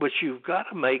 but you've got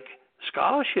to make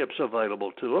scholarships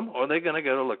available to them, or they're going to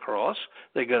go to lacrosse,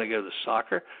 they're going to go to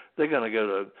soccer, they're going to go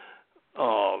to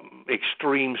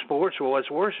extreme sports, or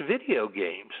what's worse, video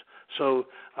games. So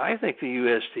I think the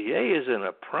USTA is in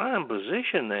a prime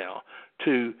position now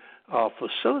to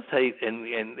facilitate and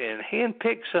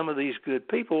handpick some of these good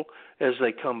people as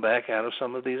they come back out of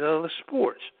some of these other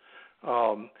sports.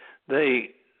 The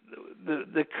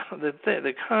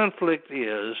conflict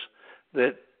is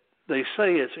that they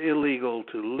say it's illegal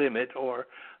to limit, or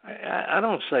I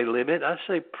don't say limit, I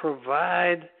say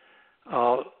provide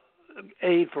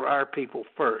aid for our people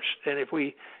first. And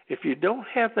if you don't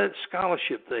have that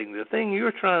scholarship thing, the thing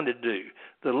you're trying to do,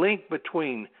 the link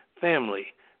between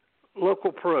family,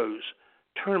 local pros,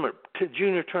 tournament to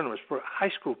junior tournaments for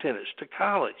high school tennis to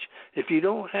college, if you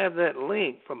don't have that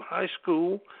link from high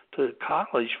school to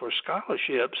college for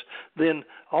scholarships, then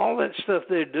all that stuff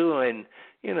they're doing,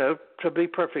 to be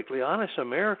perfectly honest,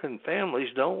 American families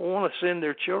don't want to send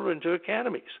their children to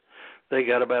academies. They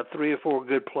got about 3 or 4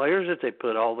 good players that they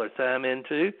put all their time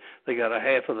into. They got a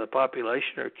half of the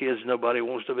population are kids nobody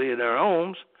wants to be in their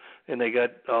homes. And they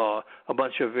got a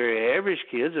bunch of very average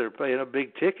kids that are paying a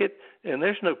big ticket, and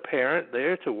there's no parent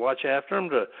there to watch after them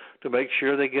to make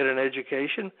sure they get an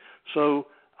education. So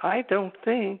I don't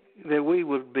think that we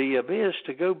would be amiss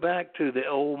to go back to the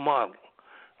old model.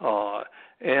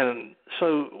 And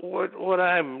so what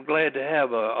I'm glad to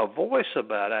have a voice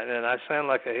about it, and I sound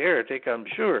like a heretic, I'm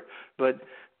sure, but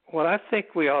what I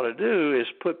think we ought to do is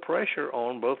put pressure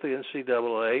on both the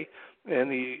NCAA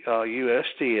and the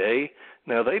USTA.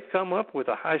 Now, they've come up with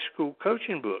a high school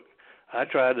coaching book. I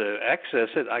tried to access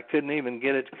it. I couldn't even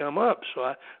get it to come up, so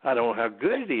I don't know how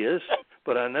good it is,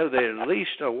 but I know they're at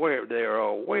least aware. They are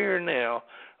aware now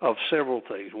of several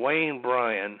things. Wayne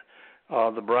Bryan,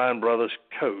 the Bryan brothers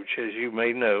coach, as you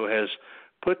may know, has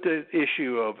put the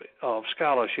issue of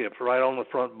scholarships right on the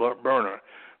front burner.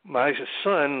 My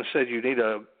son said you need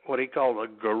what he called a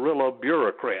guerrilla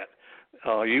bureaucrat.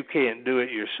 you can't do it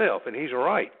yourself. And he's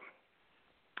right.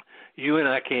 You and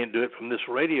I can't do it from this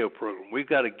radio program. We've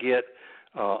got to get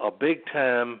a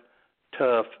big-time,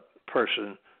 tough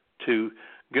person to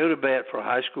go to bat for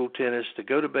high school tennis, to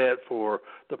go to bat for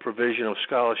the provision of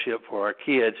scholarship for our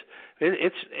kids.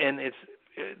 The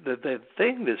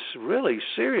thing that's really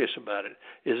serious about it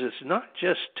is it's not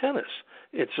just tennis.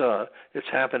 It's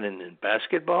happening in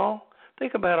basketball.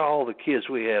 Think about all the kids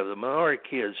we have, the minority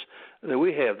kids that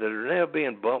we have that are now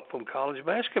being bumped from college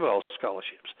basketball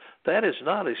scholarships. That is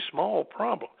not a small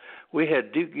problem. We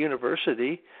had Duke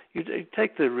University. You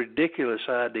take the ridiculous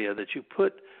idea that you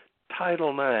put Title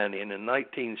IX in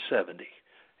 1970,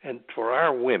 and for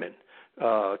our women,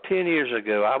 10 years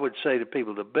ago, I would say to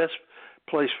people the best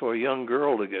place for a young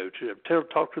girl to go to,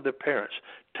 talk to their parents,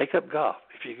 take up golf.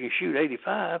 If you can shoot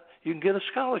 85, you can get a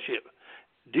scholarship.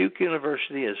 Duke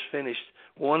University has finished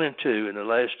 1 and 2 in the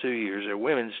last 2 years, their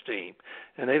women's team,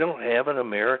 and they don't have an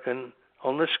American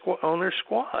on their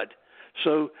squad.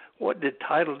 So was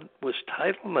Title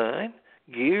IX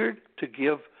geared to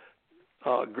give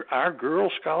our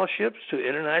girls scholarships to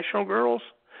international girls?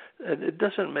 It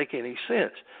doesn't make any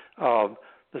sense. I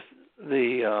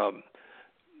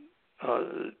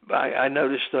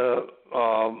noticed a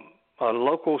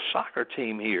local soccer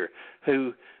team here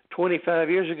who 25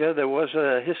 years ago there was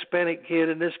a Hispanic kid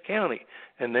in this county,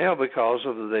 and now because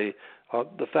of the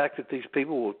fact that these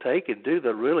people will take and do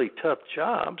the really tough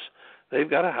jobs, they've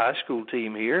got a high school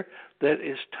team here that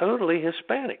is totally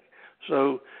Hispanic.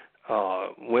 So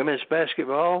women's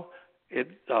basketball, it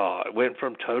went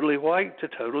from totally white to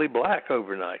totally black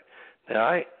overnight.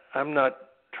 Now, I'm not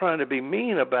trying to be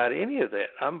mean about any of that,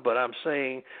 but I'm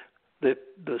saying that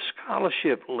the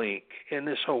scholarship link in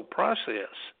this whole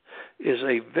process is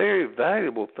a very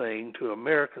valuable thing to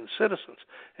American citizens.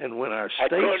 And when our state I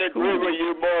couldn't schools... agree with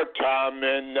you more, Tom.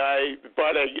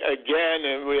 But again,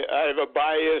 I have a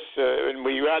bias, and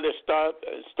we got to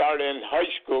start in high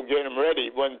school, get them ready.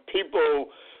 When people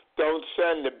don't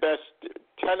send the best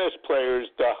tennis players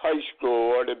to high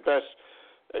school or the best,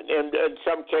 in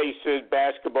some cases,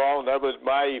 basketball, and that was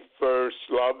my first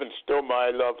love and still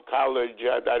my love. College,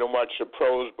 I don't watch the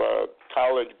pros, but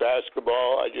college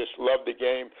basketball, I just love the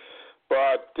game.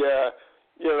 But,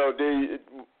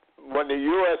 when the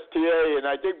USTA, and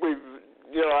I think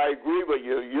I agree with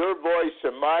you, your voice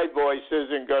and my voice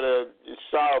isn't going to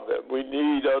solve it. We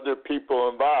need other people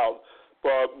involved.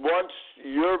 But once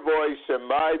your voice and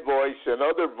my voice and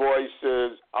other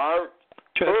voices aren't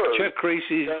heard, Chuck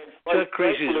Creasy's voice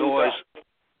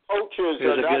coaches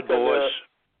is a good voice.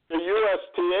 The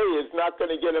USTA is not going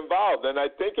to get involved, and I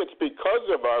think it's because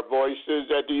of our voices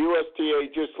that the USTA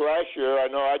just last year, I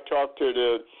know I talked to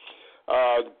the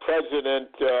president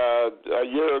a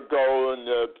year ago in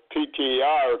the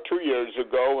PTR 2 years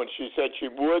ago, and she said she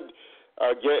would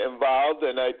get involved,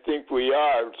 and I think we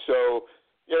are. So,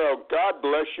 God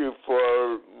bless you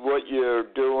for what you're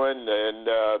doing, and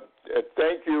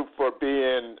thank you for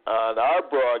being on our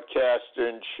broadcast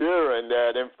and sharing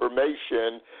that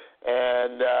information.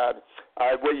 And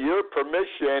with your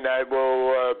permission, I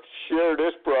will share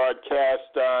this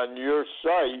broadcast on your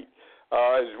site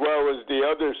as well as the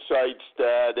other sites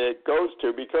that it goes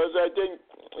to, because I think,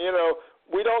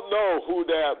 we don't know who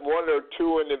that one or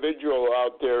two individual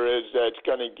out there is that's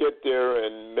going to get there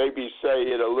and maybe say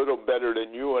it a little better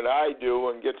than you and I do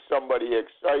and get somebody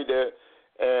excited,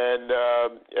 and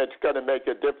it's going to make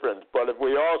a difference. But if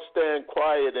we all stand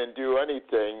quiet and do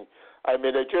anything,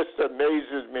 it just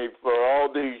amazes me for all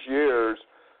these years.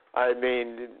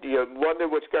 You wonder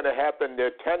what's going to happen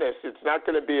to tennis. It's not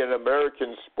going to be an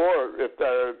American sport if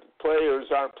the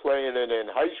players aren't playing it in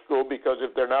high school, because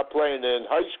if they're not playing it in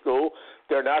high school,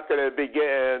 they're not going to be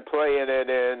playing it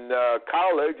in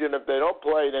college. And if they don't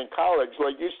play it in college,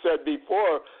 like you said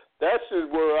before, that's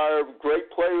where our great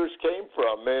players came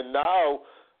from. And now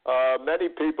many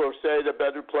people say the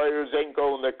better players ain't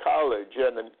going to college.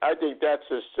 And I think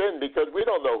that's a sin, because we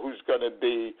don't know who's going to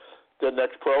be the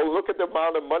next pro. Look at the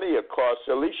amount of money it costs.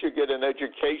 At least you get an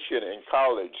education in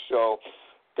college. So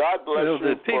God bless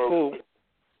you.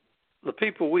 The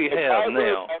people we have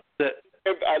now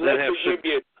I'd like to give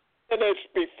you minutes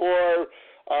before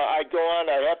I go on.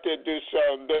 I have to do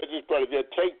some business, but if you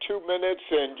take 2 minutes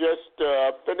and just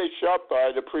finish up,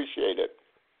 I'd appreciate it.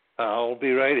 I'll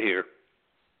be right here.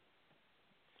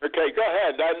 Okay, go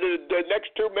ahead. The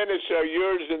next 2 minutes are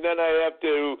yours, and then I have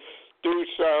to do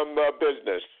some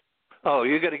business. Oh,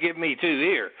 you're going to give me 2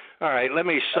 here. All right, let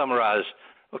me summarize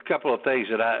a couple of things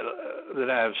that I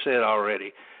have said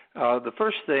already. The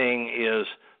first thing is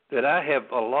that I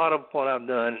have a lot of what I've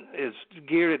done is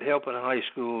geared at helping high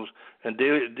schools and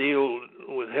deal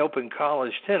with helping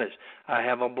college tennis. I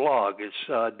have a blog. It's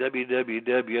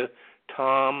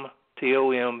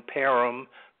www.tom.parham, Parham,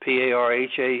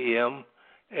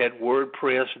 at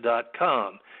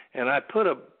wordpress.com. And I put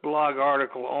a blog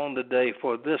article on today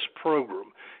for this program.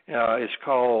 It's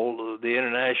called The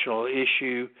International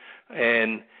Issue,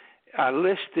 and I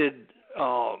listed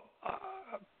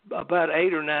about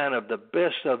 8 or 9 of the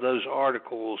best of those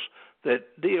articles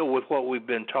that deal with what we've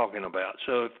been talking about.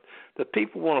 So if the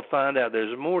people want to find out,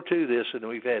 there's more to this than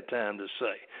we've had time to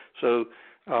say. So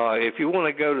if you want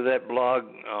to go to that blog,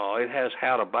 it has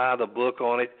how to buy the book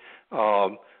on it.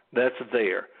 That's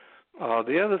there.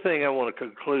 The other thing I want to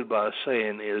conclude by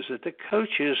saying is that the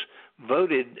coaches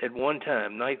voted at one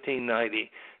time,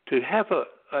 1990, to have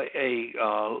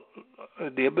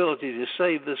the ability to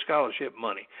save the scholarship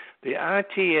money. The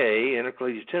ITA,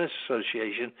 Intercollegiate Tennis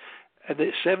Association,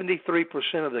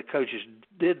 73% of the coaches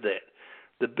did that.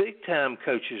 The big-time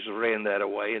coaches ran that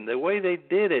away, and the way they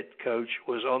did it, Coach,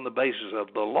 was on the basis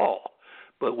of the law.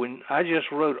 But when I just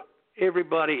wrote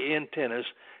everybody in tennis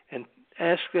and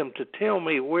asked them to tell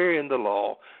me where in the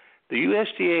law, the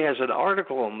USTA has an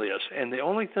article on this, and the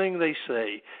only thing they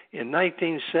say, in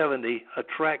 1970, a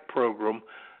track program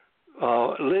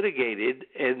litigated,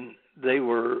 and they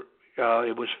were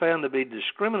it was found to be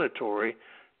discriminatory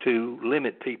to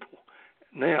limit people.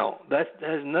 Now,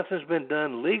 nothing's been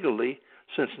done legally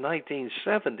since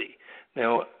 1970.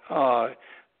 Now,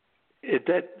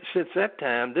 since that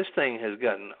time, this thing has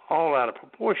gotten all out of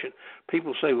proportion.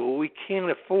 People say, well, we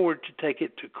can't afford to take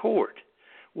it to court.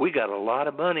 We got a lot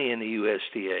of money in the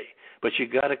USTA, but you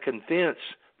got to convince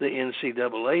the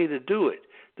NCAA to do it.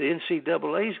 The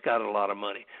NCAA's got a lot of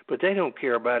money, but they don't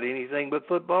care about anything but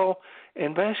football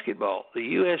and basketball. The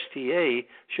USTA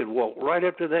should walk right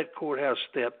up to that courthouse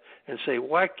step and say,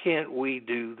 why can't we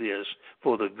do this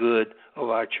for the good of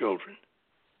our children?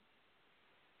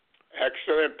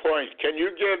 Excellent points. Can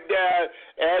you give the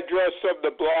address of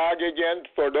the blog again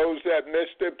for those that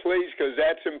missed it, please? Because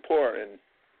that's important.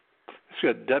 It's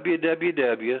got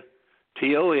www.tom,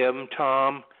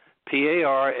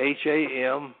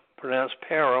 Parham, pronounced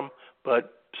Parham,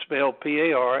 but spelled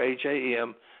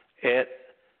Parham, at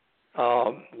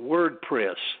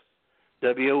WordPress,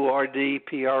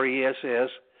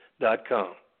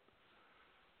 WORDPRESS.com.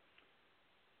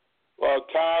 Well,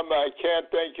 Tom, I can't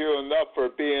thank you enough for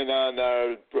being on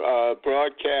our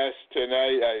broadcast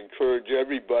tonight. I encourage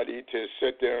everybody to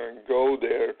sit there and go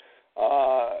there.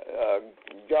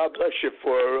 God bless you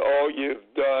for all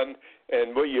you've done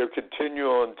and what you're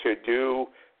continuing to do.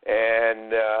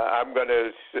 And I'm going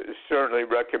to certainly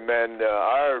recommend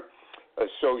our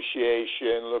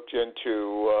association look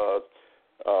into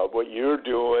what you're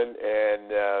doing,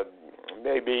 and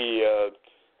maybe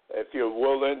if you're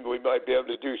willing, we might be able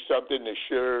to do something to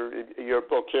share your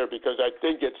book here, because I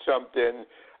think it's something.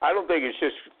 I don't think it's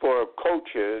just for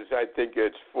coaches. I think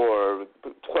it's for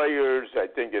players. I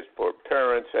think it's for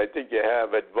parents. I think you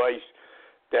have advice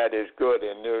that is good.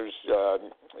 And there's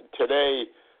today,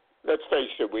 let's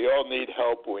face it, we all need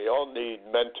help. We all need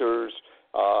mentors.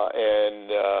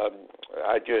 And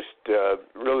I just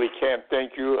really can't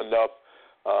thank you enough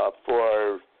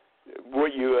for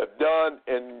what you have done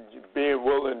and being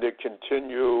willing to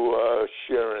continue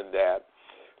sharing that.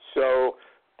 So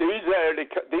these are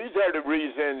the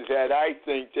reasons that I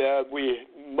think that we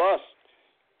must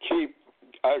keep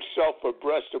ourselves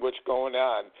abreast of what's going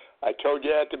on. I told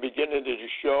you at the beginning of the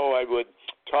show I would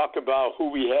talk about who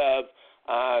we have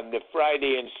on the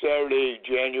Friday and Saturday,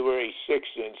 January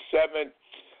 6th and 7th.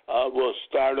 We'll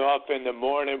start off in the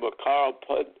morning with Carl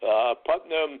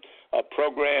Putnam, a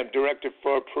program director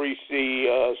for Pre-C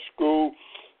School,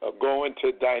 going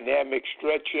to dynamic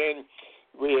stretching.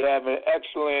 We have an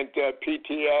excellent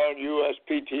PTR,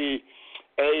 USPTA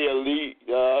Elite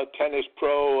tennis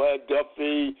pro,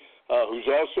 Duffy, who's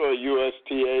also a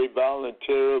USTA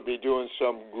volunteer, will be doing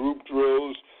some group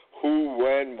drills, who,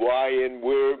 when, why, and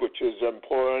where, which is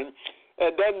important.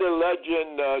 And then the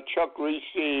legend Chuck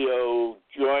Reese will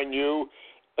join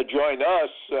us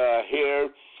here,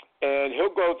 and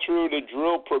he'll go through the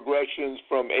drill progressions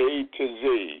from A to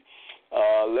Z.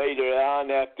 Later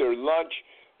on after lunch,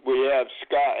 we have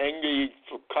Scott Engie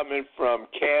coming from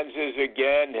Kansas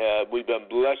again. We've been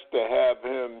blessed to have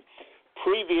him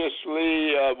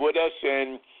previously with us.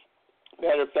 And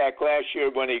matter of fact, last year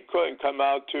when he couldn't come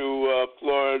out to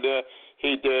Florida,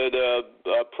 he did a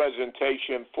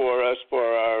presentation for us for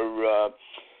our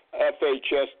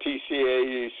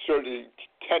FHSTCA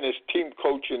tennis team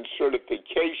coaching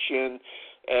certification,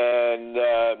 and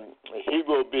he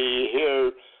will be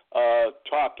here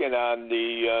talking on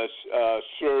the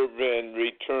serve and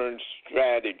return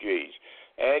strategies.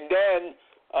 And then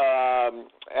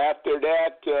after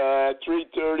that, at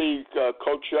 3:30,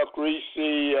 Coach Chuck Reese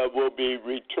will be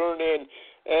returning,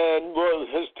 and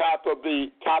his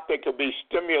topic will be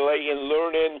stimulating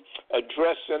learning,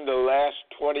 addressing the last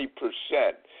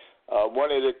 20%.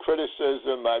 One of the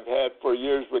criticism I've had for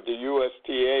years with the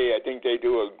USTA, I think they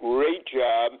do a great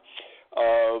job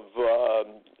of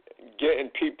getting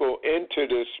people into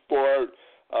the sport,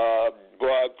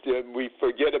 but we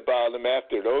forget about them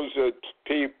after. Those are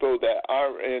people that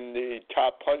aren't in the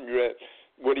top 100.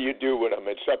 What do you do with them?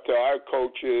 It's up to our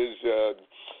coaches.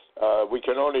 We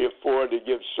can only afford to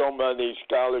give so many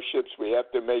scholarships. We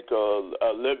have to make a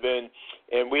living,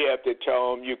 and we have to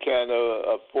tell them you can't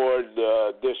afford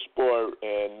this sport,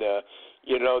 and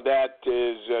that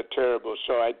is terrible.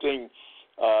 So I think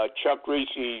Chuck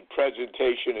Reese's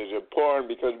presentation is important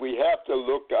because we have to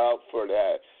look out for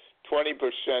that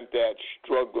 20% that's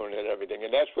struggling and everything,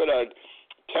 and that's what our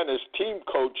tennis team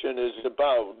coaching is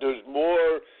about. There's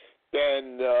more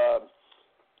than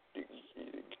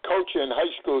coaching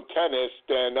high school tennis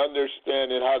than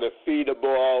understanding how to feed a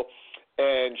ball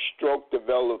and stroke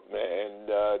development. And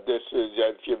this is,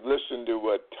 if you've listened to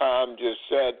what Tom just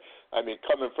said, I mean,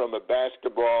 coming from a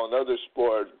basketball and other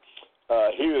sport,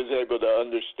 he was able to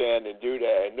understand and do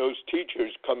that. And those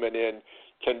teachers coming in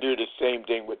can do the same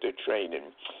thing with the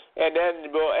training. And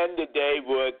then we'll end the day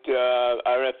with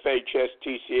our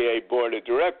FHSTCA Board of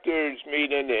Directors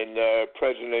meeting, and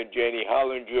President Janie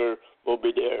Hollinger will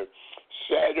be there.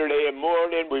 Saturday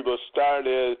morning, we will start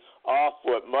off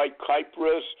with Mike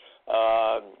Kypris.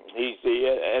 He's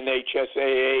the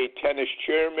NHSAA tennis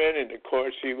chairman, and, of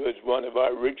course, he was one of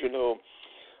our original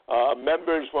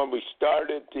members when we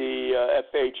started the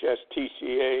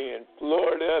FHSTCA in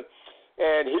Florida.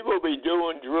 And he will be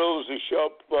doing drills to show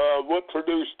what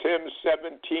produced him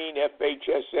 17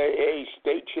 FHSAA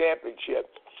state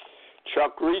championships.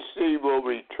 Chuck Reese will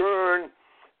return.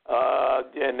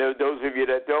 And those of you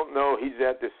that don't know, he's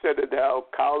at the Citadel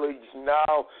College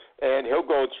now, and he'll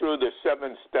go through the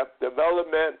 7-step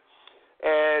development.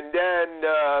 And then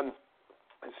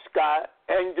Scott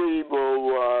Engie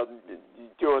will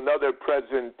do another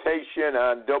presentation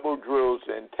on double drills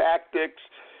and tactics.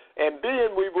 And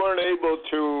being we weren't able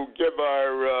to give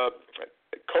our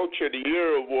Coach of the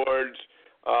Year awards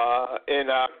in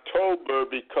October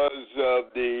because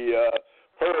of the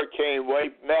Hurricane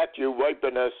Matthew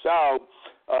wiping us out,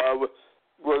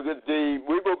 we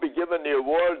will be giving the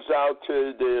awards out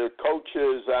to the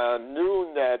coaches on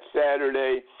noon that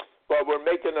Saturday, but we're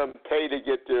making them pay to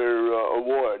get their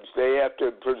awards. They have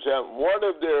to present one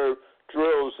of their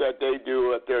drills that they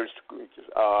do at their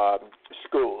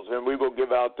schools, and we will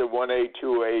give out the 1A,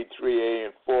 2A, 3A,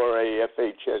 and 4A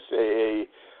FHSAA,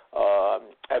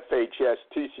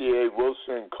 FHSTCA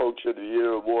Wilson Coach of the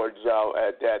Year awards out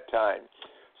at that time.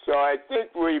 So I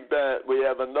think we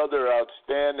have another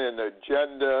outstanding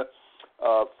agenda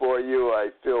for you. I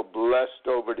feel blessed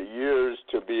over the years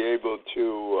to be able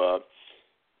to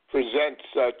present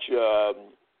such,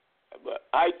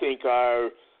 I think our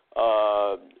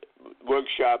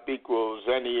workshop equals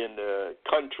any in the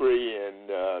country,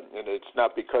 and it's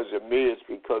not because of me, it's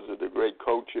because of the great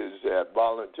coaches that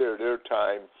volunteer their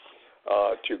time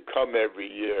to come every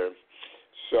year.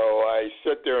 So I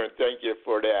sit there and thank you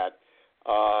for that.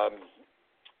 I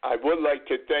would like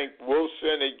to thank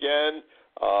Wilson again.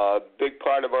 Big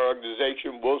part of our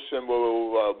organization. Wilson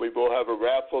we will have a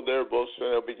raffle there.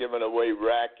 Wilson will be giving away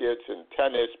rackets and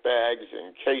tennis bags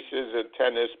and cases of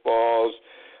tennis balls.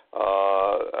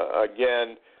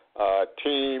 Again,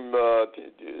 team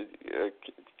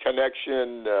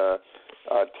connection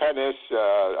tennis.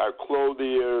 Our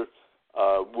clothier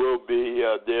will be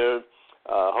there.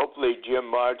 Hopefully, Jim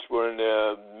March, we're in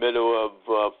the middle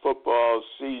of football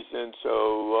season,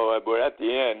 so we're at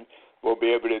the end. We'll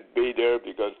be able to be there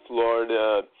because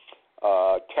Florida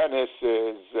tennis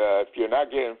is, if you're not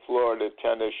getting Florida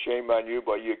tennis, shame on you,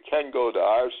 but you can go to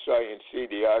our site and see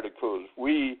the articles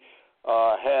we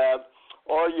have,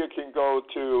 or you can go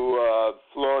to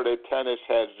Florida Tennis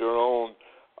has their own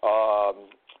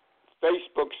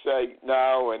Facebook site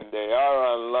now, and they are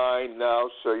online now,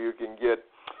 so you can get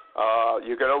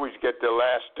you can always get the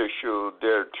last issue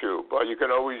there too, but you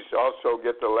can always also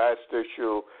get the last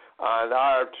issue on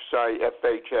our site,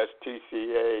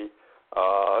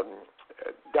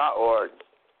 FHSTCA.org.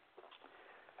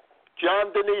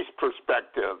 John Denise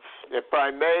perspective, if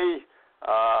I may.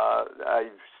 I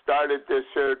started this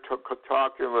here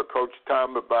talking with Coach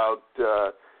Tom about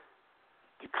the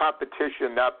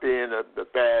competition not being a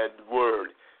bad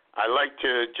word. I like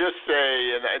to just say,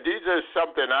 and these are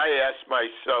something I ask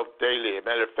myself daily. As a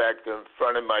matter of fact, in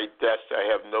front of my desk, I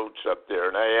have notes up there,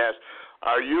 and I ask,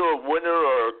 are you a winner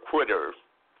or a quitter?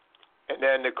 And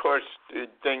then, of course, the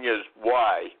thing is,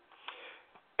 why?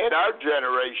 In our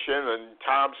generation, and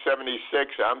Tom's 76,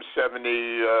 I'm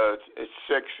 76,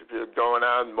 going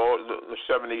on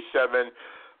 77,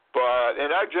 but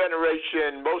in our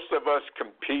generation, most of us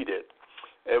competed.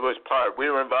 It was we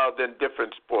were involved in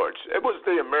different sports. It was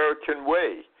the American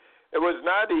way. It was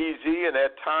not easy, and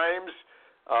at times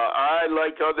I,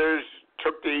 like others,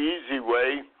 took the easy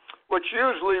way, which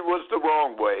usually was the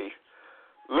wrong way.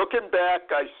 Looking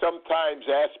back, I sometimes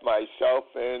ask myself,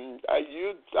 and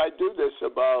I do this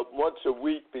about once a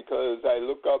week because I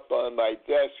look up on my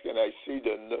desk and I see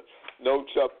the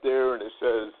notes up there, and it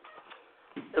says,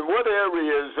 in what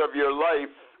areas of your life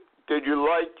did you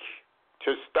like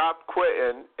to stop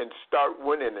quitting and start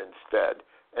winning instead?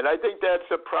 And I think that's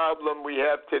a problem we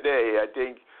have today. I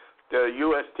think the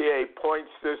USTA point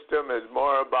system is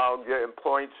more about getting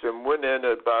points and winning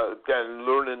than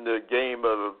learning the game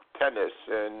of tennis.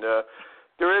 And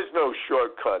there is no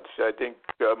shortcuts. I think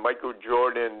Michael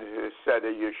Jordan said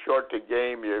that you short the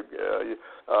game, you're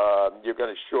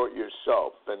going to short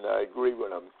yourself, and I agree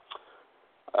with him.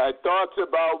 I thought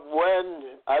about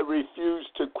when I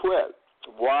refused to quit,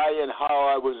 why and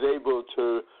how I was able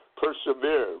to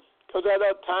persevere. Because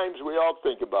at times we all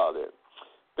think about it.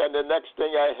 Then the next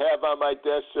thing I have on my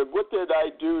desk is, what did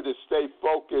I do to stay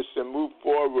focused and move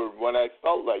forward when I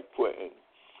felt like quitting?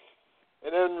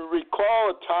 And then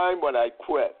recall a time when I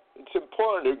quit. It's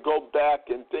important to go back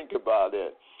and think about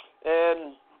it.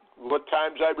 And what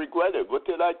times I regretted. What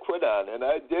did I quit on? And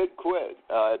I did quit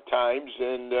at times.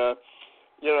 And,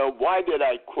 why did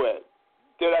I quit?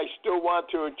 Did I still want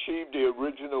to achieve the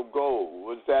original goal?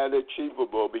 Was that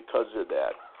achievable because of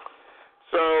that?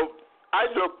 So I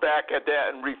look back at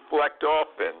that and reflect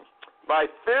often. My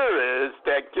fear is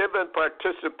that given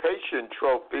participation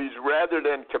trophies rather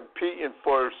than competing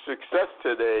for success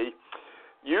today,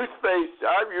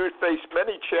 our youth face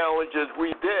many challenges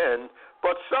we didn't,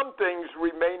 but some things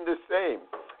remain the same.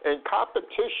 And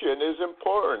competition is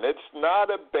important. It's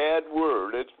not a bad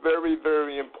word. It's very,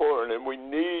 very important, and we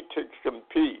need to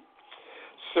compete.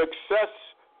 Success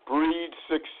breeds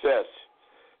success.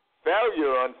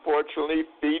 Failure, unfortunately,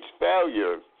 feeds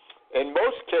failure. In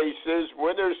most cases,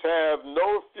 winners have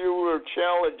no fewer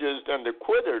challenges than the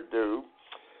quitter do.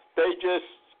 They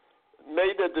just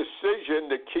made a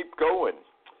decision to keep going.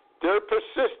 Their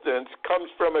persistence comes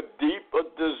from a deep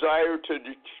desire to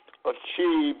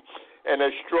achieve and a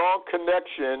strong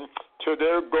connection to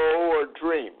their goal or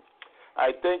dream.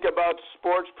 I think about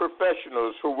sports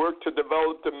professionals who work to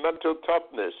develop the mental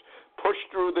toughness, push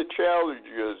through the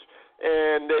challenges,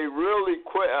 and they really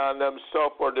quit on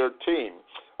themselves or their team.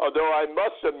 Although I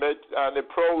must admit, on the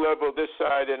pro level this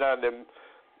side and on the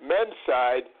men's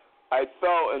side, I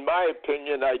felt, in my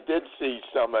opinion, I did see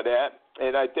some of that,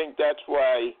 and I think that's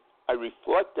why I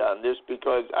reflect on this,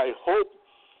 because I hope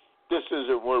this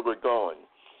isn't where we're going.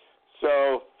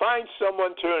 So find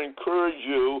someone to encourage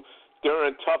you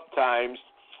during tough times.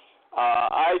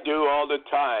 I do all the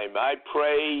time. I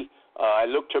pray. I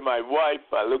look to my wife.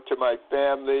 I look to my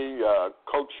family.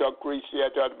 Coach Chuck Greasy,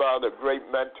 I talked about, a great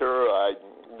mentor. I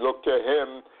look to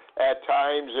him at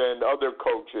times and other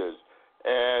coaches.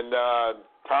 And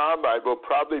Tom, I will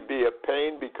probably be a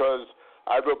pain because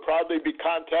I will probably be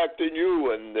contacting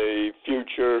you in the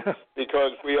future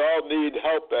because we all need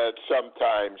help at some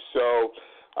time. So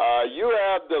you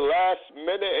have the last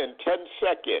minute and 10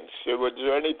 seconds. Was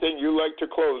there anything you'd like to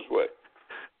close with?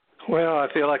 Well,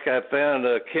 I feel like I found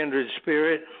a kindred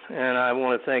spirit, and I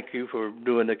want to thank you for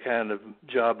doing the kind of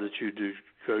job that you do,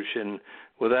 Coach. And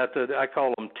without I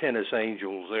call them tennis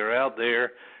angels. They're out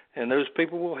there, and those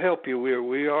people will help you.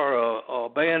 We are a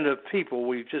band of people.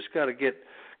 We've just got to get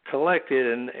collected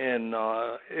and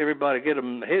everybody get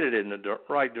them headed in the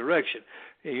right direction.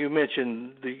 You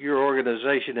mentioned your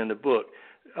organization in the book.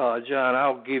 John,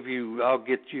 I'll get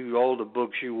you all the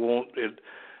books you want, even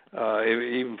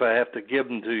if I have to give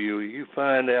them to you. You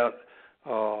find out,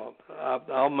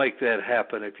 I'll make that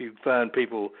happen. If you find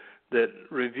people that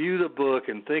review the book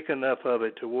and think enough of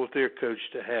it to want their coach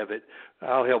to have it,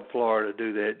 I'll help Florida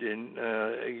do that,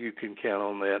 and you can count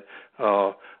on that.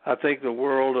 I think the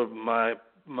world of my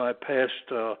past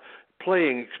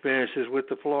playing experiences with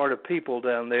the Florida people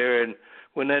down there, and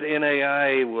when that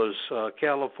NAIA was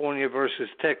California versus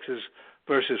Texas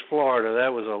versus Florida,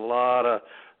 that was a lot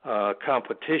of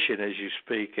competition, as you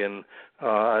speak, and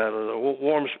I had a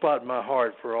warm spot in my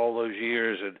heart for all those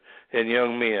years and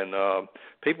young men.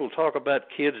 People talk about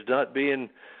kids not being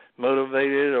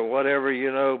motivated or whatever,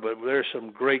 but there's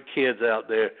some great kids out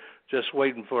there just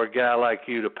waiting for a guy like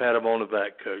you to pat them on the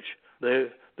back, Coach. They're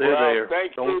there.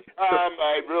 Thank you, Tom.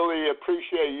 I really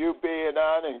appreciate you being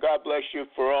on, and God bless you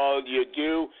for all you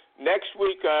do. Next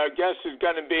week, our guest is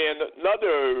going to be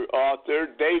another author,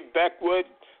 Dave Beckwith.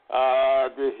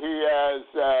 He has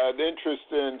an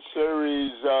interesting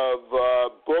series of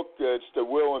book. It's the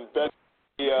Will and Betty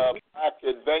Black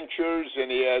Adventures,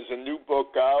 and he has a new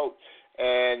book out.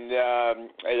 And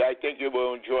I think you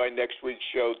will enjoy next week's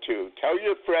show, too. Tell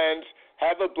your friends,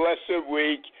 have a blessed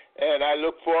week, and I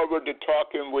look forward to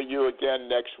talking with you again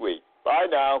next week. Bye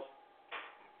now.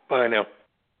 Bye now.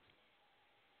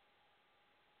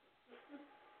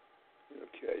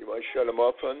 Okay, you want to shut him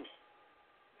off, hon?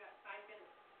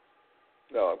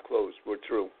 No, I'm closed. We're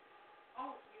through.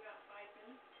 Oh, you got 5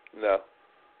 minutes? No.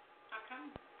 How come?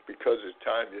 Because it's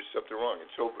time. There's something wrong.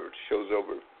 It's over. The show's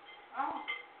over. Oh.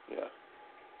 Yeah.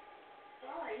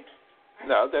 Sorry.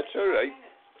 No, that's all right.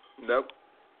 Nope.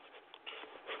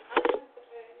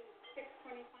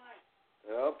 6:25.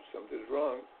 Nope, something's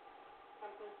wrong.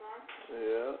 Something's wrong?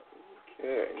 Yeah.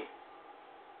 Okay.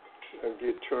 Have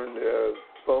you turned the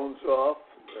phones off?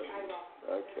 I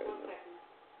will. Okay.